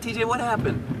 Oh yeah, TJ, what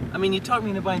happened? I mean, you talked me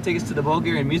into buying tickets to the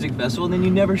Bulgarian Music Festival and then you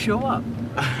never show up.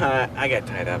 I got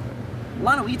tied up.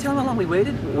 Lana, will you tell me how long we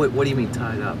waited? What do you mean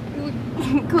tied up?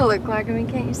 Cooler, Clark. I mean,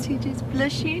 can't you see just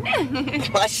blushing?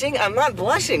 Blushing? I'm not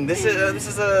blushing. This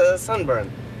is a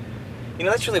sunburn. You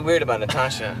know, that's really weird about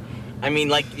Natasha. I mean,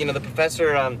 like, you know, the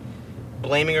professor,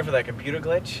 blaming her for that computer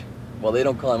glitch? Well, they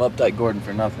don't call him Uptight Gordon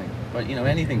for nothing. But, you know,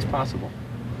 anything's possible.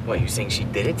 What, you saying she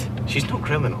did it? She's no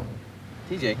criminal.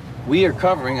 TJ, we are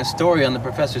covering a story on the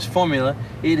professor's formula.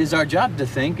 It is our job to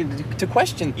think and to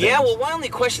question things. Yeah, well, why only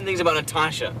question things about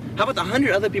Natasha? How about the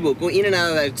 100 other people who go in and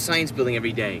out of that science building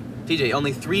every day? TJ,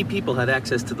 only 3 people had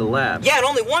access to the lab. Yeah, and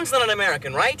only one's not an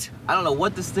American, right? I don't know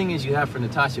what this thing is you have for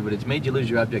Natasha, but it's made you lose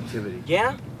your objectivity.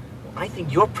 Yeah? I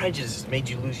think your prejudice made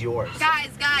you lose yours. Guys,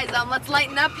 let's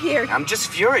lighten up here. I'm just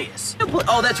furious.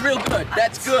 Oh, that's real good.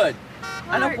 That's good. Clark,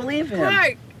 I don't believe him.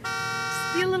 Clark,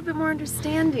 just be a little bit more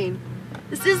understanding.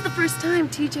 This is the first time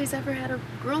TJ's ever had a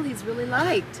girl he's really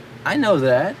liked. I know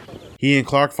that. He and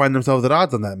Clark find themselves at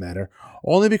odds on that matter,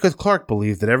 only because Clark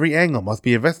believes that every angle must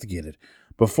be investigated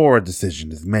before a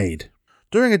decision is made.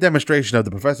 During a demonstration of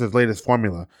the professor's latest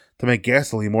formula to make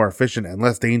gasoline more efficient and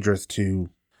less dangerous to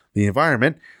the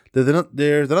environment,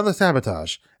 there's another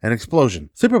sabotage, an explosion.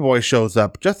 Superboy shows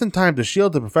up just in time to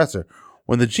shield the professor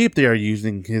when the Jeep they are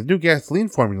using his new gasoline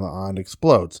formula on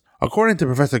explodes. According to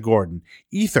Professor Gordon,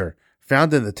 ether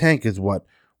found in the tank is what,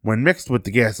 when mixed with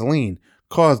the gasoline,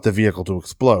 caused the vehicle to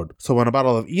explode. So when a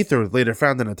bottle of ether is later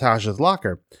found in Natasha's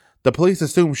locker, the police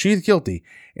assume she's guilty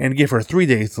and give her 3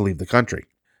 days to leave the country.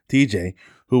 TJ,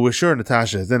 who is sure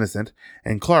Natasha is innocent,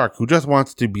 and Clark, who just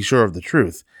wants to be sure of the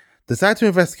truth, decide to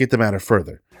investigate the matter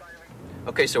further.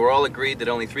 Okay, so we're all agreed that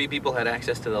only 3 people had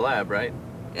access to the lab, right?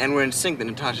 And we're in sync that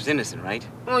Natasha's innocent, right?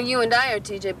 Well, you and I are,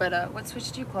 TJ, but what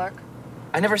switched you, Clark?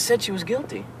 I never said she was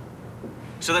guilty.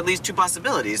 So that leaves two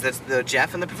possibilities. That's the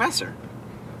Jeff and the professor.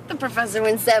 The professor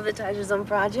wouldn't sabotage his own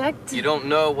project. You don't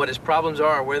know what his problems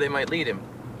are or where they might lead him.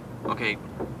 Okay,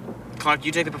 Clark,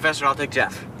 you take the professor, I'll take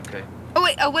Jeff. Okay. Oh,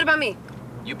 wait, what about me?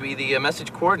 You be the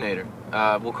message coordinator.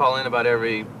 We'll call in about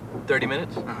every 30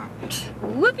 minutes.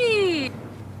 Whoopee!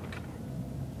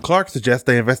 Clark suggests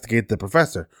they investigate the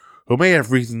professor, who may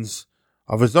have reasons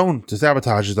of his own to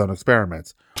sabotage his own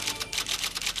experiments.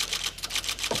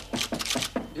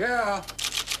 Yeah.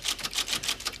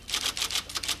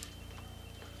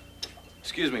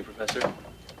 Excuse me, Professor.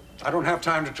 I don't have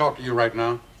time to talk to you right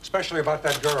now, especially about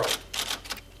that girl.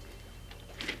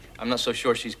 I'm not so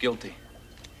sure she's guilty.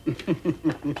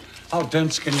 How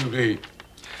dense can you be?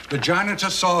 The janitor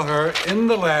saw her in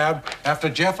the lab after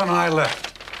Jeff and I left.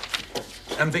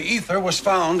 And the ether was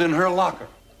found in her locker.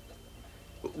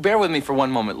 Bear with me for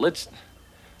one moment. Let's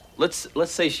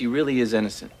say she really is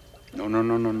innocent.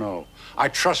 No. I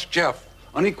trust Jeff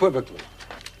unequivocally.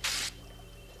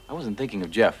 I wasn't thinking of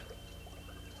Jeff.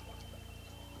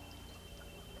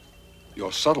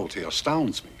 Your subtlety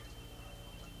astounds me.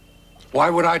 Why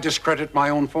would I discredit my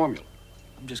own formula?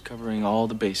 I'm just covering all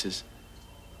the bases.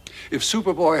 If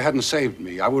Superboy hadn't saved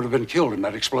me, I would have been killed in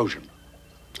that explosion.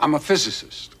 I'm a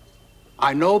physicist.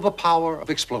 I know the power of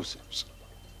explosives.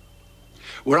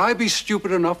 Would I be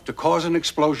stupid enough to cause an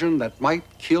explosion that might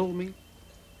kill me?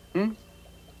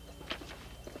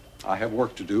 I have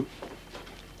work to do.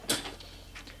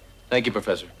 Thank you,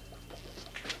 Professor.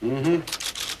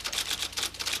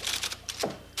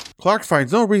 Clark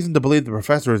finds no reason to believe the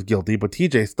professor is guilty, but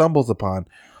TJ stumbles upon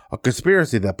a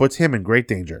conspiracy that puts him in great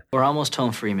danger. We're almost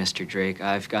home free, Mr. Drake.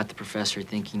 I've got the professor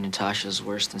thinking Natasha's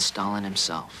worse than Stalin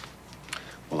himself.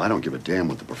 Well, I don't give a damn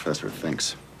what the professor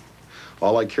thinks.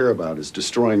 All I care about is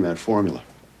destroying that formula.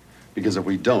 Because if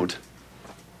we don't,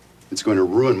 it's going to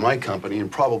ruin my company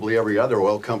and probably every other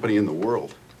oil company in the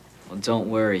world. Well, don't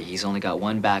worry. He's only got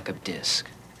one backup disc.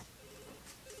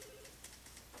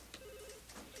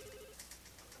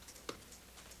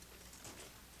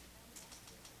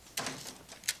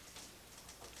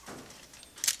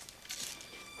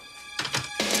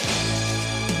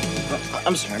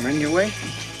 I'm sorry, I'm in your way.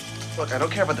 Look, I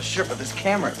don't care about the shirt, but this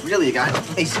camera really got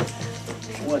nice.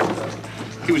 What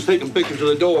the? He was taking pictures of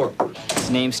the door. His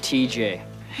name's TJ.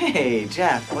 Hey,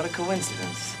 Jeff, what a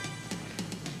coincidence.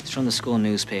 It's from the school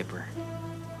newspaper.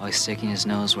 Always sticking his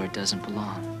nose where it doesn't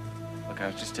belong. Look, I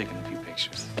was just taking a few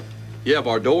pictures. Yeah, of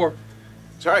our door.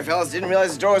 Sorry, fellas, didn't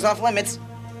realize the door was off limits.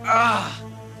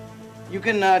 You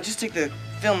can just take the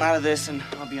film out of this and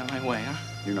I'll be on my way, huh?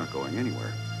 You're not going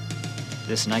anywhere.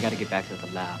 Listen, I gotta get back to the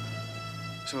lab.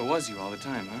 So it was you all the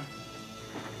time, huh?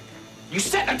 You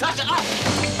set Natasha up!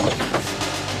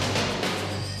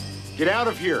 Get out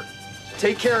of here.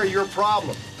 Take care of your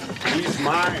problem. He's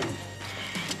mine.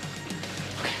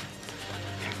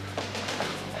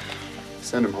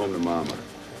 Send him home to Mama.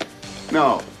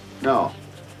 No.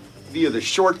 Via the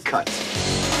shortcuts.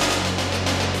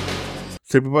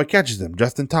 Superboy catches him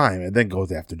just in time and then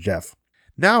goes after Jeff.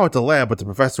 Now at the lab with the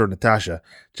professor and Natasha,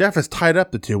 Jeff has tied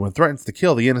up the two and threatens to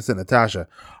kill the innocent Natasha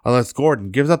unless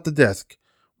Gordon gives up the disc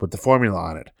with the formula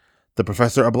on it. The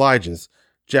professor obliges.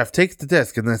 Jeff takes the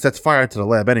disc and then sets fire to the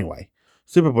lab anyway.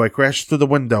 Superboy crashes through the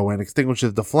window and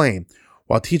extinguishes the flame,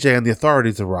 while TJ and the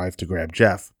authorities arrive to grab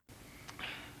Jeff.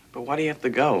 But why do you have to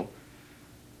go?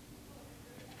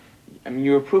 I mean,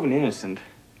 you were proven innocent.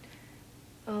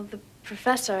 Well, the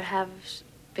professor has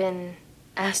been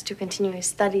asked to continue his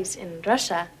studies in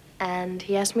Russia, and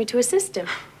he asked me to assist him.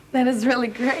 That is really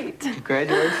great.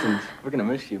 Congratulations. We're gonna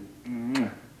miss you.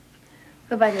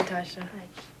 Goodbye, Natasha.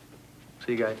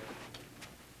 See you guys.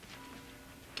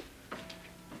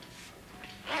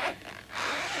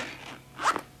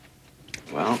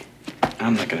 Well,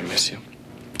 I'm not gonna miss you.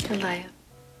 Goodbye.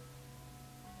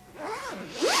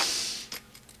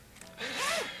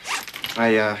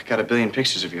 I got a billion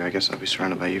pictures of you. I guess I'll be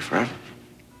surrounded by you forever.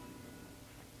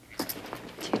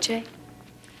 TJ,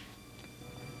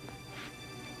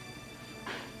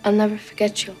 I'll never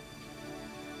forget you.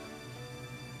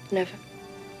 Never.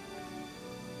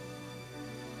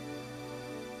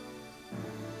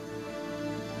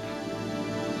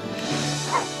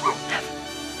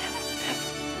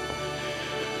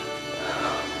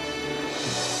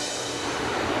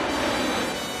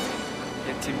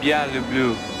 Était bien le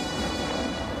blue.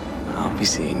 I'll be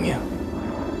seeing you.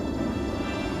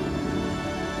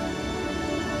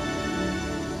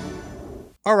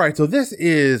 Alright, so this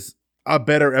is a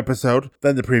better episode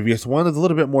than the previous one. There's a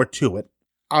little bit more to it.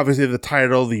 Obviously, the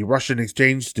title, The Russian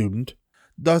Exchange Student,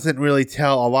 doesn't really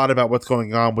tell a lot about what's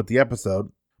going on with the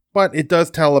episode. But it does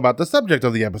tell about the subject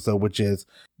of the episode, which is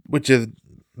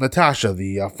Natasha,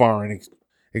 the foreign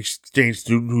exchange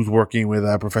student who's working with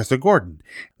Professor Gordon.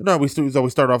 No, we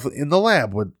start off in the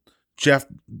lab with Jeff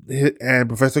and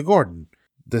Professor Gordon,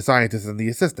 the scientist and the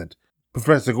assistant.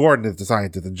 Professor Gordon is the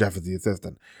scientist and Jeff is the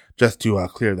assistant, just to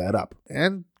clear that up.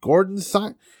 And Gordon's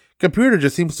computer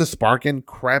just seems to spark and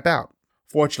crap out.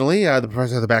 Fortunately, the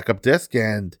professor has a backup disk,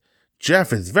 and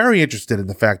Jeff is very interested in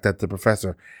the fact that the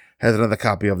professor has another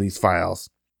copy of these files.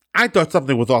 I thought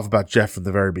something was off about Jeff from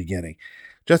the very beginning.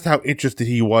 Just how interested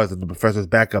he was in the professor's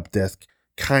backup disk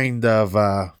kind of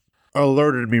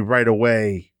alerted me right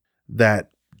away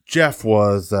that Jeff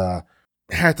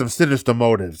had some sinister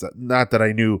motives. Not that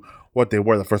I knew what they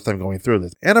were the first time going through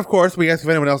this. And of course, we asked if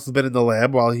anyone else has been in the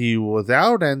lab while he was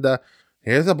out, and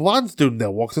here's a blonde student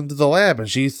that walks into the lab, and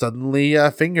she's suddenly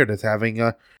fingered as having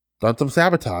done some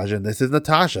sabotage. And this is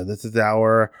Natasha. This is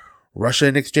our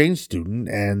Russian exchange student,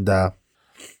 and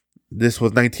this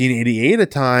was 1988, a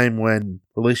time when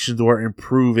relations were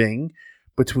improving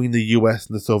between the U.S.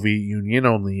 and the Soviet Union,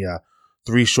 only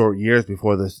 3 short years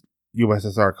before the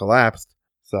USSR collapsed.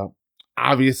 So,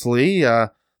 obviously,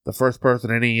 the first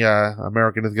person any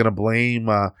American is going to blame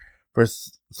for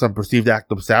some perceived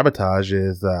act of sabotage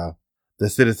is the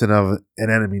citizen of an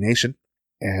enemy nation.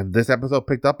 And this episode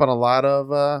picked up on a lot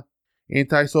of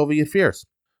anti-Soviet fears.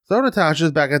 So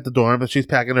Natasha's back at the dorm, and she's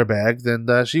packing her bags,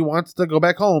 and she wants to go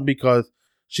back home because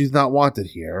she's not wanted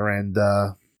here. And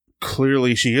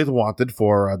clearly she is wanted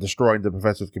for destroying the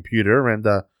professor's computer. And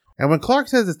when Clark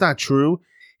says it's not true,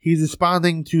 he's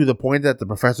responding to the point that the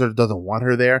professor doesn't want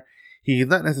her there. He's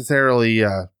not necessarily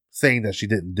saying that she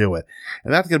didn't do it.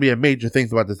 And that's going to be a major thing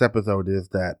about this episode, is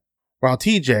that while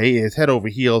TJ is head over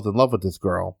heels in love with this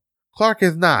girl, Clark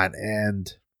is not. And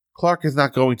Clark is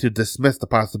not going to dismiss the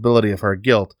possibility of her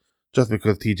guilt just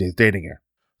because TJ's dating her.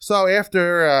 So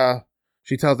after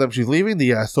she tells them she's leaving,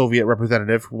 the Soviet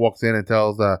representative walks in and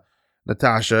tells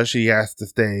Natasha she has to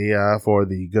stay for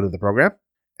the good of the program.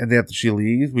 And after she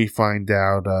leaves, we find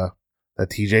out that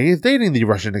TJ is dating the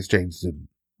Russian exchange student.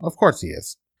 Of course he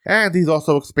is. And he's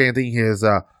also expanding his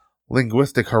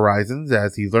linguistic horizons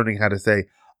as he's learning how to say,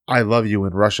 "I love you"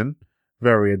 in Russian.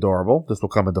 Very adorable. This will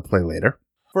come into play later.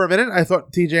 For a minute, I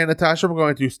thought TJ and Natasha were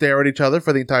going to stare at each other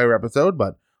for the entire episode,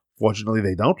 but fortunately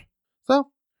they don't. So,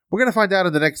 we're going to find out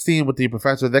in the next scene with the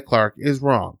professor that Clark is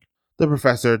wrong. The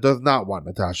professor does not want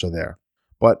Natasha there.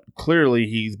 But clearly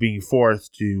he's being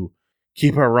forced to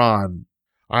keep her on.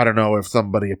 I don't know if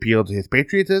somebody appealed to his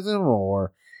patriotism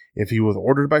or if he was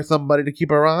ordered by somebody to keep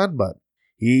her on, but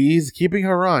he's keeping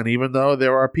her on even though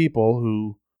there are people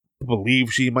who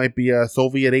believe she might be a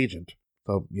Soviet agent.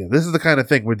 So, yeah, this is the kind of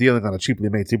thing we're dealing on a cheaply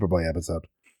made Superboy episode.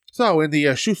 So, in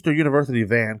the Schuster University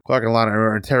van, Clark and Lana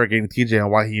are interrogating TJ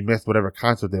on why he missed whatever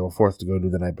concert they were forced to go to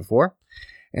the night before.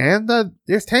 And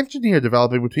there's tension here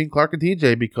developing between Clark and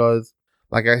TJ because,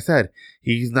 like I said,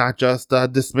 he's not just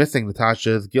dismissing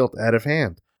Natasha's guilt out of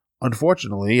hand.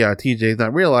 Unfortunately, TJ's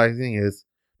not realizing is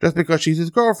just because she's his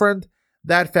girlfriend,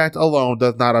 that fact alone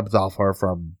does not absolve her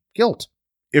from guilt,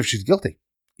 if she's guilty.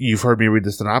 You've heard me read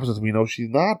the synopsis, we know she's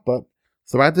not, but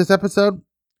throughout this episode,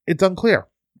 it's unclear,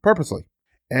 purposely.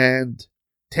 And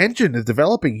tension is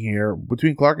developing here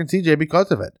between Clark and TJ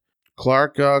because of it.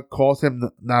 Clark calls him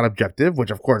not objective,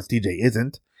 which of course TJ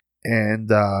isn't, and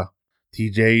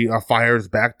TJ fires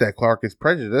back that Clark is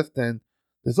prejudiced, and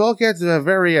this all gets a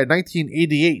very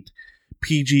 1988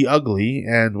 PG ugly,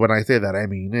 and when I say that, I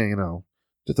mean,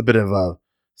 just a bit of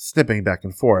snipping back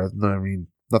and forth. I mean,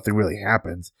 nothing really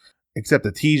happens, except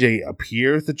that TJ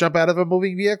appears to jump out of a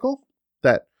moving vehicle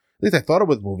that, at least I thought it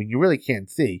was moving, you really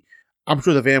can't see. I'm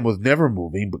sure the van was never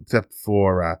moving, except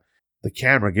for the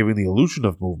camera giving the illusion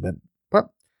of movement. But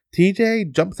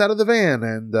TJ jumps out of the van,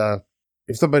 and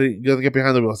if somebody doesn't get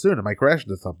behind the wheel soon, it might crash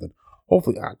into something.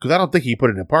 Hopefully, because I don't think he put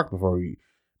it in park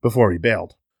before he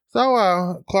bailed.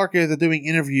 So Clark is doing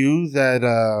interviews at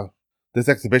this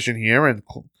exhibition here,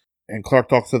 and Clark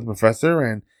talks to the professor,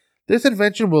 and this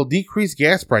invention will decrease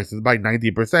gas prices by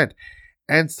 90%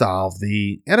 and solve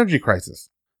the energy crisis.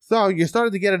 So you're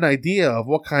starting to get an idea of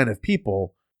what kind of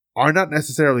people are not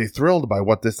necessarily thrilled by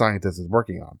what this scientist is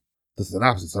working on. The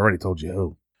synopsis already told you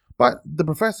who. But the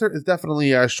professor is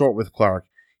definitely short with Clark.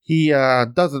 He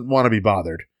doesn't want to be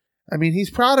bothered. I mean, he's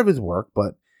proud of his work,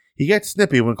 but he gets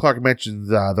snippy when Clark mentions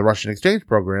the Russian exchange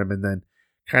program and then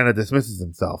kind of dismisses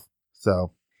himself.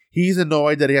 So he's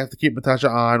annoyed that he has to keep Natasha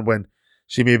on when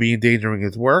she may be endangering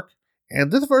his work.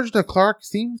 And this version of Clark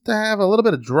seems to have a little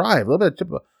bit of drive, a little bit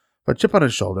of chip on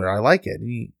his shoulder. I like it.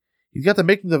 He's got the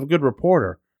makings of a good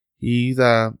reporter. He's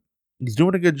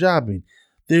doing a good job. I mean,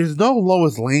 there's no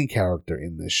Lois Lane character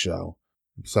in this show.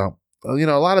 So, a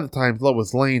lot of the times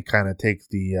Lois Lane kind of takes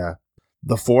the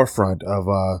forefront of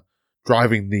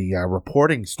driving the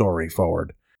reporting story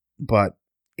forward. But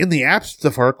in the absence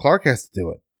of her, Clark has to do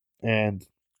it. And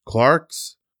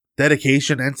Clark's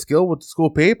dedication and skill with the school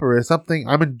paper is something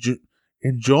I'm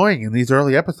enjoying in these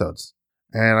early episodes.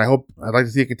 And I'd like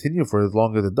to see it continue for as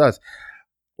long as it does.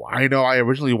 I know I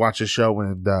originally watched the show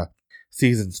in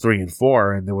seasons 3 and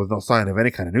 4, and there was no sign of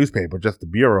any kind of newspaper, just the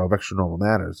Bureau of Extra Normal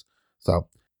Matters. So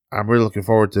I'm really looking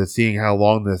forward to seeing how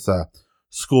long this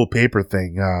school paper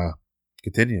thing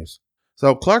continues.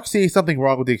 So Clark sees something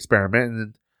wrong with the experiment,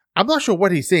 and I'm not sure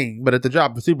what he's seeing, but it's a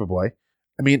job for Superboy.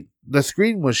 I mean, the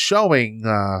screen was showing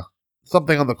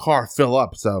something on the car fill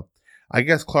up, so I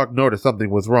guess Clark noticed something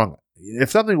was wrong. If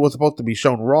something was supposed to be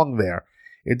shown wrong there,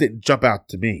 it didn't jump out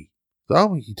to me.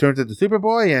 So he turns into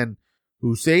Superboy, and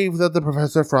who saves the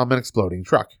professor from an exploding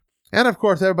truck. And of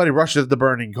course, everybody rushes the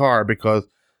burning car because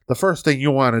the first thing you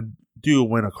want to do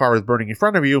when a car is burning in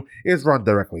front of you is run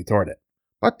directly toward it.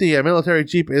 But the military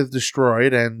jeep is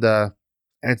destroyed, and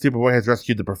Superboy has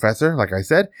rescued the professor, like I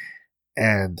said,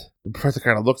 and the professor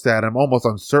kind of looks at him almost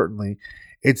uncertainly.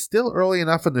 It's still early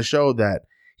enough in the show that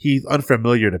he's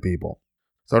unfamiliar to people.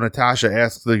 So Natasha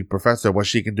asks the professor what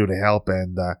she can do to help,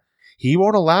 and he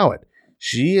won't allow it.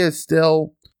 She is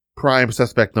still prime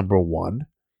suspect number 1.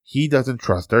 He doesn't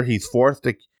trust her. He's forced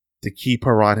to keep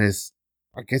her on his,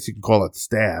 I guess you can call it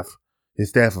staff, his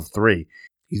staff of 3.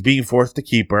 He's being forced to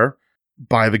keep her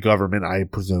by the government, I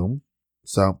presume.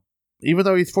 So even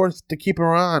though he's forced to keep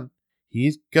her on,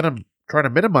 he's going to try to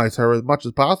minimize her as much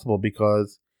as possible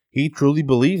because he truly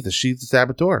believes that she's the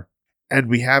saboteur. And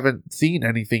we haven't seen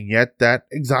anything yet that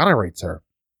exonerates her.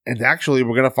 And actually,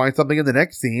 we're going to find something in the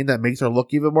next scene that makes her look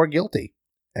even more guilty.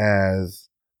 As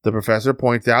the professor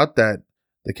points out that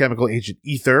the chemical agent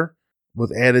ether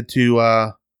was added to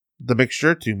the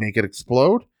mixture to make it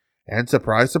explode. And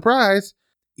surprise, surprise,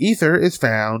 ether is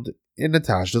found in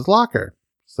Natasha's locker.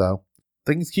 So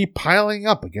things keep piling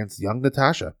up against young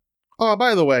Natasha. Oh,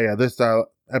 by the way, this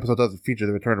episode doesn't feature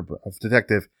the return of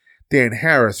Detective Dan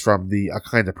Harris from the A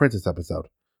Kind of Princess episode.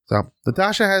 So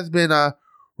Natasha has been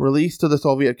released to the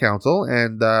Soviet Council,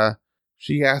 and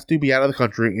she has to be out of the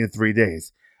country in 3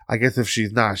 days. I guess if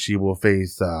she's not, she will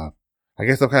face, some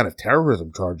kind of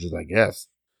terrorism charges, I guess.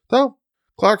 So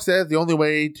Clark says the only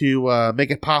way to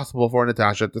make it possible for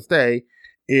Natasha to stay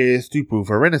is to prove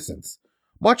her innocence,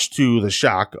 much to the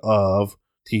shock of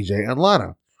TJ and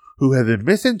Lana, who have been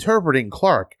misinterpreting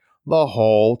Clark the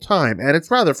whole time, and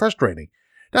it's rather frustrating,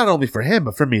 not only for him,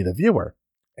 but for me, the viewer.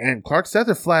 And Clark says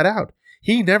it flat out.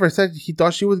 He never said he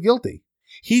thought she was guilty.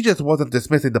 He just wasn't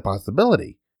dismissing the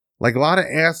possibility. Like Lana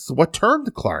asks what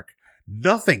turned Clark.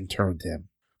 Nothing turned him.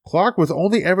 Clark was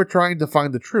only ever trying to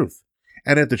find the truth.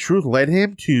 And if the truth led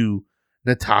him to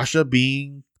Natasha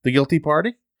being the guilty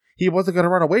party, he wasn't going to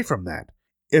run away from that.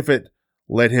 If it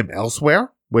led him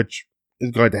elsewhere, which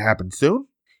is going to happen soon,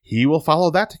 he will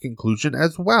follow that to conclusion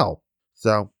as well.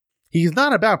 So he's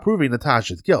not about proving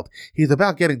Natasha's guilt. He's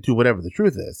about getting to whatever the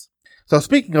truth is. So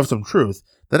speaking of some truth,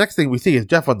 the next thing we see is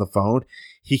Jeff on the phone.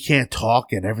 He can't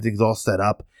talk and everything's all set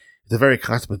up. It's a very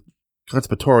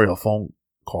conspiratorial phone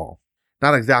call.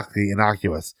 Not exactly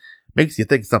innocuous. Makes you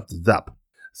think something's up.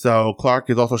 So Clark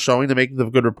is also showing the makings of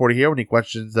a good reporter here when he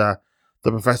questions the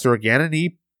professor again, and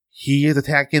he is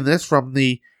attacking this from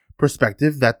the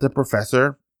perspective that the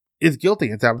professor is guilty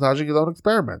in sabotaging his own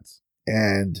experiments.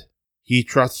 And he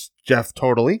trusts Jeff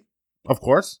totally, of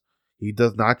course. He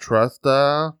does not trust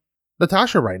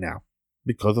Natasha right now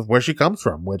because of where she comes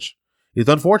from, which is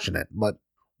unfortunate. But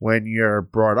when you're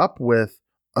brought up with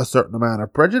a certain amount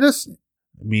of prejudice,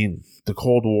 I mean, the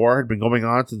Cold War had been going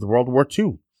on since World War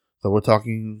II. So we're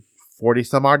talking 40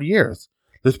 some odd years.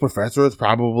 This professor is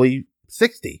probably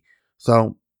 60.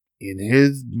 So in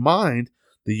his mind,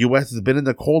 the U.S. has been in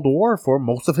the Cold War for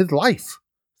most of his life.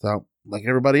 So like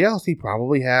everybody else, he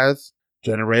probably has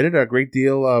generated a great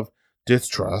deal of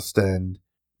distrust and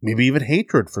maybe even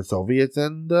hatred for Soviets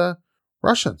and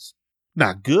Russians.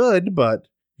 Not good, but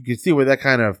you can see where that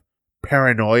kind of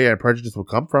paranoia and prejudice would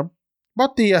come from.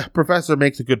 But the professor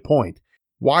makes a good point.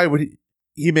 Why would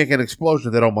he make an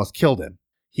explosion that almost killed him?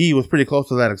 He was pretty close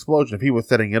to that explosion. If he was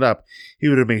setting it up, he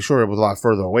would have made sure it was a lot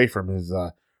further away from his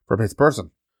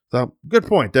person. So, good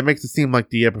point. That makes it seem like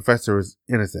the professor is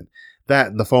innocent. That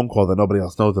and the phone call that nobody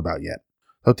else knows about yet.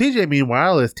 So TJ,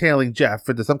 meanwhile, is tailing Jeff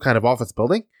into some kind of office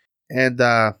building. And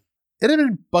it had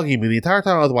been bugging me the entire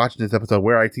time I was watching this episode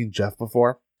where I'd seen Jeff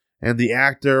before. And the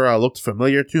actor looked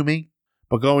familiar to me.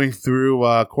 But going through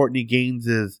Courtney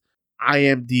Gaines'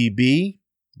 IMDb,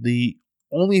 the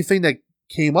only thing that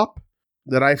came up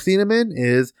that I've seen him in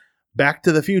is Back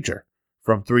to the Future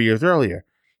from 3 years earlier.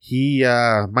 He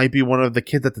might be one of the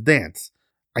kids at the dance.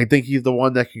 I think he's the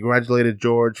one that congratulated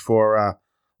George for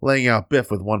laying out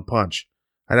Biff with one punch.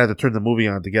 I'd have to turn the movie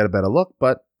on to get a better look,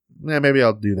 but maybe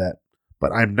I'll do that.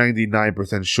 But I'm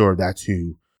 99% sure that's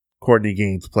who Courtney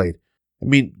Gaines played. I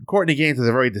mean, Courtney Gaines has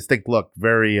a very distinct look,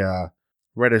 very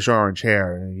reddish-orange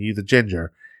hair. He's a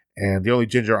ginger, and the only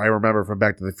ginger I remember from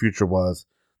Back to the Future was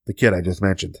the kid I just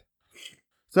mentioned.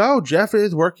 So, Jeff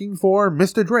is working for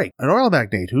Mr. Drake, an oil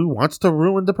magnate who wants to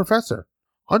ruin the professor.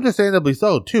 Understandably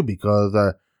so, too, because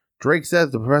Drake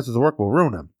says the professor's work will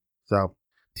ruin him. So,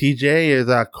 TJ is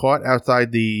caught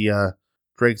outside the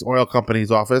Drake's oil company's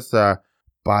office by,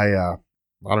 I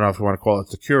don't know if you want to call it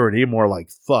security, more like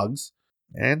thugs.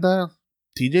 And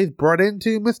TJ's brought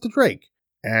into Mr. Drake.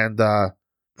 And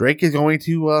Drake is going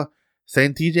to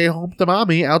send TJ home to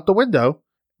mommy out the window.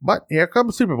 But here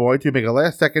comes Superboy to make a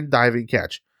last-second diving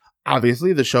catch.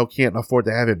 Obviously, the show can't afford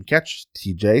to have him catch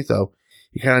TJ, so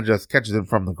he kind of just catches him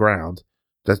from the ground.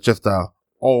 That's just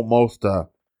almost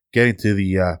getting to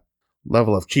the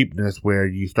level of cheapness where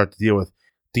you start to deal with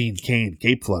Dean Cain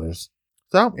cape flutters.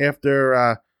 So,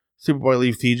 after Superboy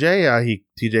leaves TJ,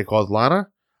 TJ calls Lana.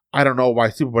 I don't know why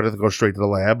Superboy doesn't go straight to the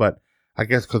lab, but I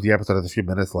guess because the episode has a few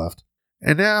minutes left.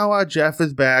 And now Jeff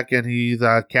is back, and he's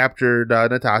captured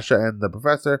Natasha and the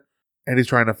professor, and he's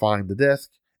trying to find the disc.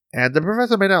 And the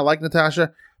professor may not like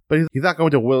Natasha, but he's not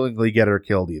going to willingly get her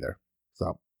killed either.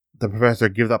 So the professor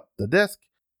gives up the disc,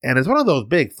 and it's one of those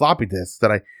big floppy disks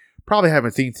that I probably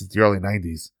haven't seen since the early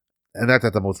 90s, and that's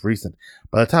at the most recent.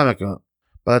 By the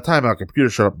time our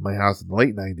computer showed up in my house in the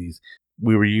late 90s,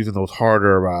 we were using those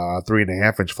harder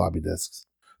 3.5-inch floppy disks.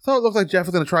 So it looks like Jeff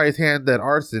is going to try his hand at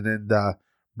arson and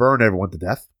burn everyone to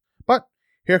death. But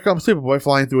here comes Superboy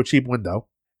flying through a cheap window,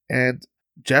 and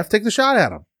Jeff takes a shot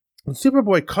at him. And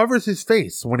Superboy covers his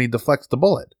face when he deflects the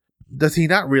bullet. Does he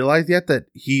not realize yet that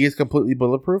he is completely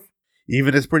bulletproof?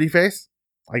 Even his pretty face?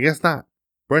 I guess not.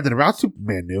 Brendan Routh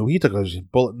Superman knew. He took a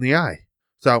bullet in the eye.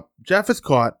 So Jeff is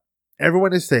caught,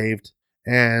 everyone is saved,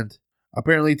 and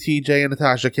apparently TJ and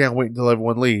Natasha can't wait until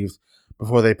everyone leaves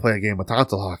before they play a game of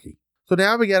tonsil hockey. So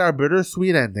now we get our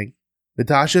bittersweet ending.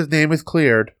 Natasha's name is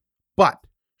cleared, but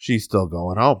she's still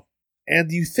going home. And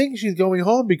you think she's going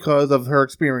home because of her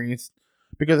experience,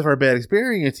 because of her bad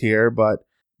experience here, but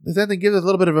this ending gives us a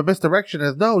little bit of a misdirection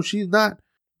as no, she's not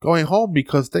going home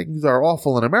because things are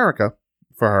awful in America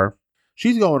for her.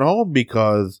 She's going home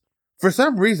because, for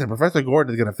some reason, Professor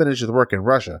Gordon is going to finish his work in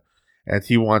Russia, and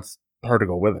he wants her to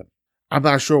go with him. I'm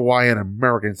not sure why an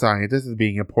American scientist is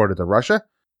being imported to Russia.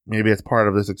 Maybe it's part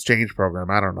of this exchange program,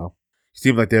 I don't know. It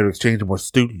seems like they would exchange more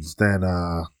students than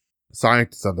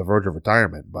scientists on the verge of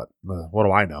retirement, but what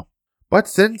do I know? But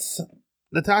since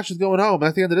Natasha's going home,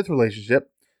 that's the end of this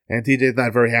relationship, and TJ's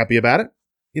not very happy about it.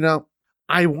 You know,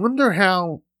 I wonder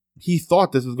how he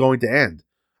thought this was going to end.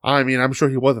 I mean, I'm sure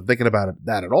he wasn't thinking about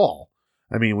that at all.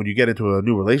 I mean, when you get into a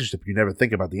new relationship, you never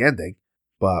think about the ending.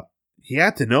 But he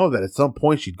had to know that at some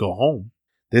point she'd go home.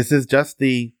 This is just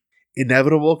the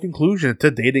inevitable conclusion to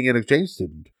dating an exchange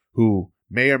student who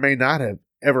may or may not have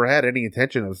ever had any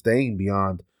intention of staying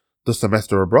beyond the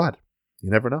semester abroad.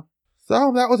 You never know.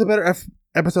 So that was a better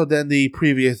episode than the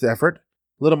previous effort.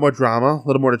 A little more drama, a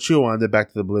little more to chew on than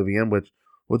Back to Oblivion, which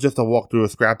was just a walk through a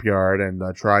scrapyard and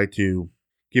try to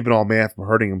keep an old man from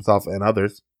hurting himself and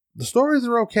others. The stories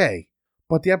are okay,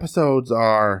 but the episodes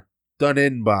are done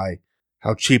in by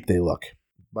how cheap they look.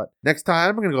 But next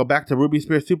time, we're going to go back to Ruby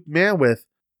Spears Superman with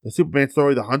the Superman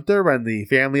story, The Hunter, and the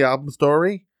Family Album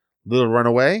story, Little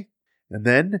Runaway, and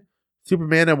then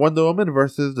Superman and Wonder Woman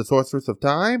versus the Sorceress of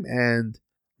Time and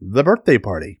The Birthday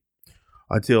Party.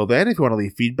 Until then, if you want to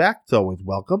leave feedback, it's always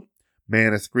welcome.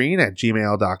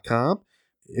 manofscreen@gmail.com.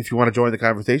 If you want to join the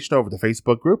conversation over the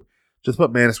Facebook group, just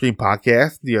put Man of Screen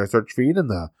Podcast in your search feed and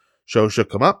the show should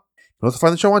come up. You can also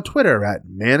find the show on Twitter at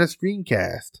Man of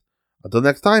Screencast. Until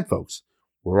next time, folks,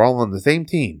 we're all on the same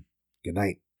team. Good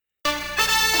night.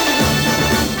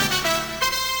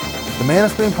 The Man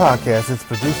of Screen Podcast is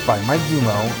produced by Mike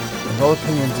Zumo, and all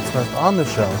opinions expressed on the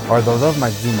show are those of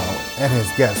Mike Zumo and his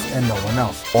guests and no one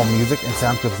else. All music and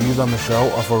sound clips used on the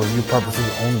show are for review purposes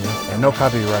only, and no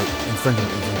copyright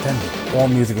infringement is intended. All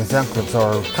music and sound clips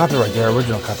are copyright their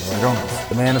original copyright owners.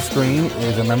 The Man of Screen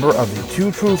is a member of the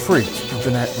Two True Freaks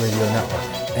Internet Radio Network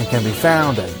and can be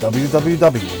found at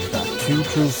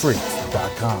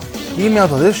www.twotruefreaks.com. Email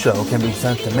to this show can be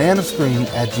sent to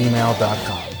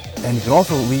manofscreen@gmail.com. And you can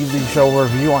also leave the show a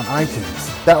review on iTunes.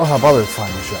 That will help others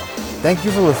find the show. Thank you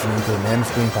for listening to the Man of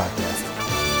Screen Podcast.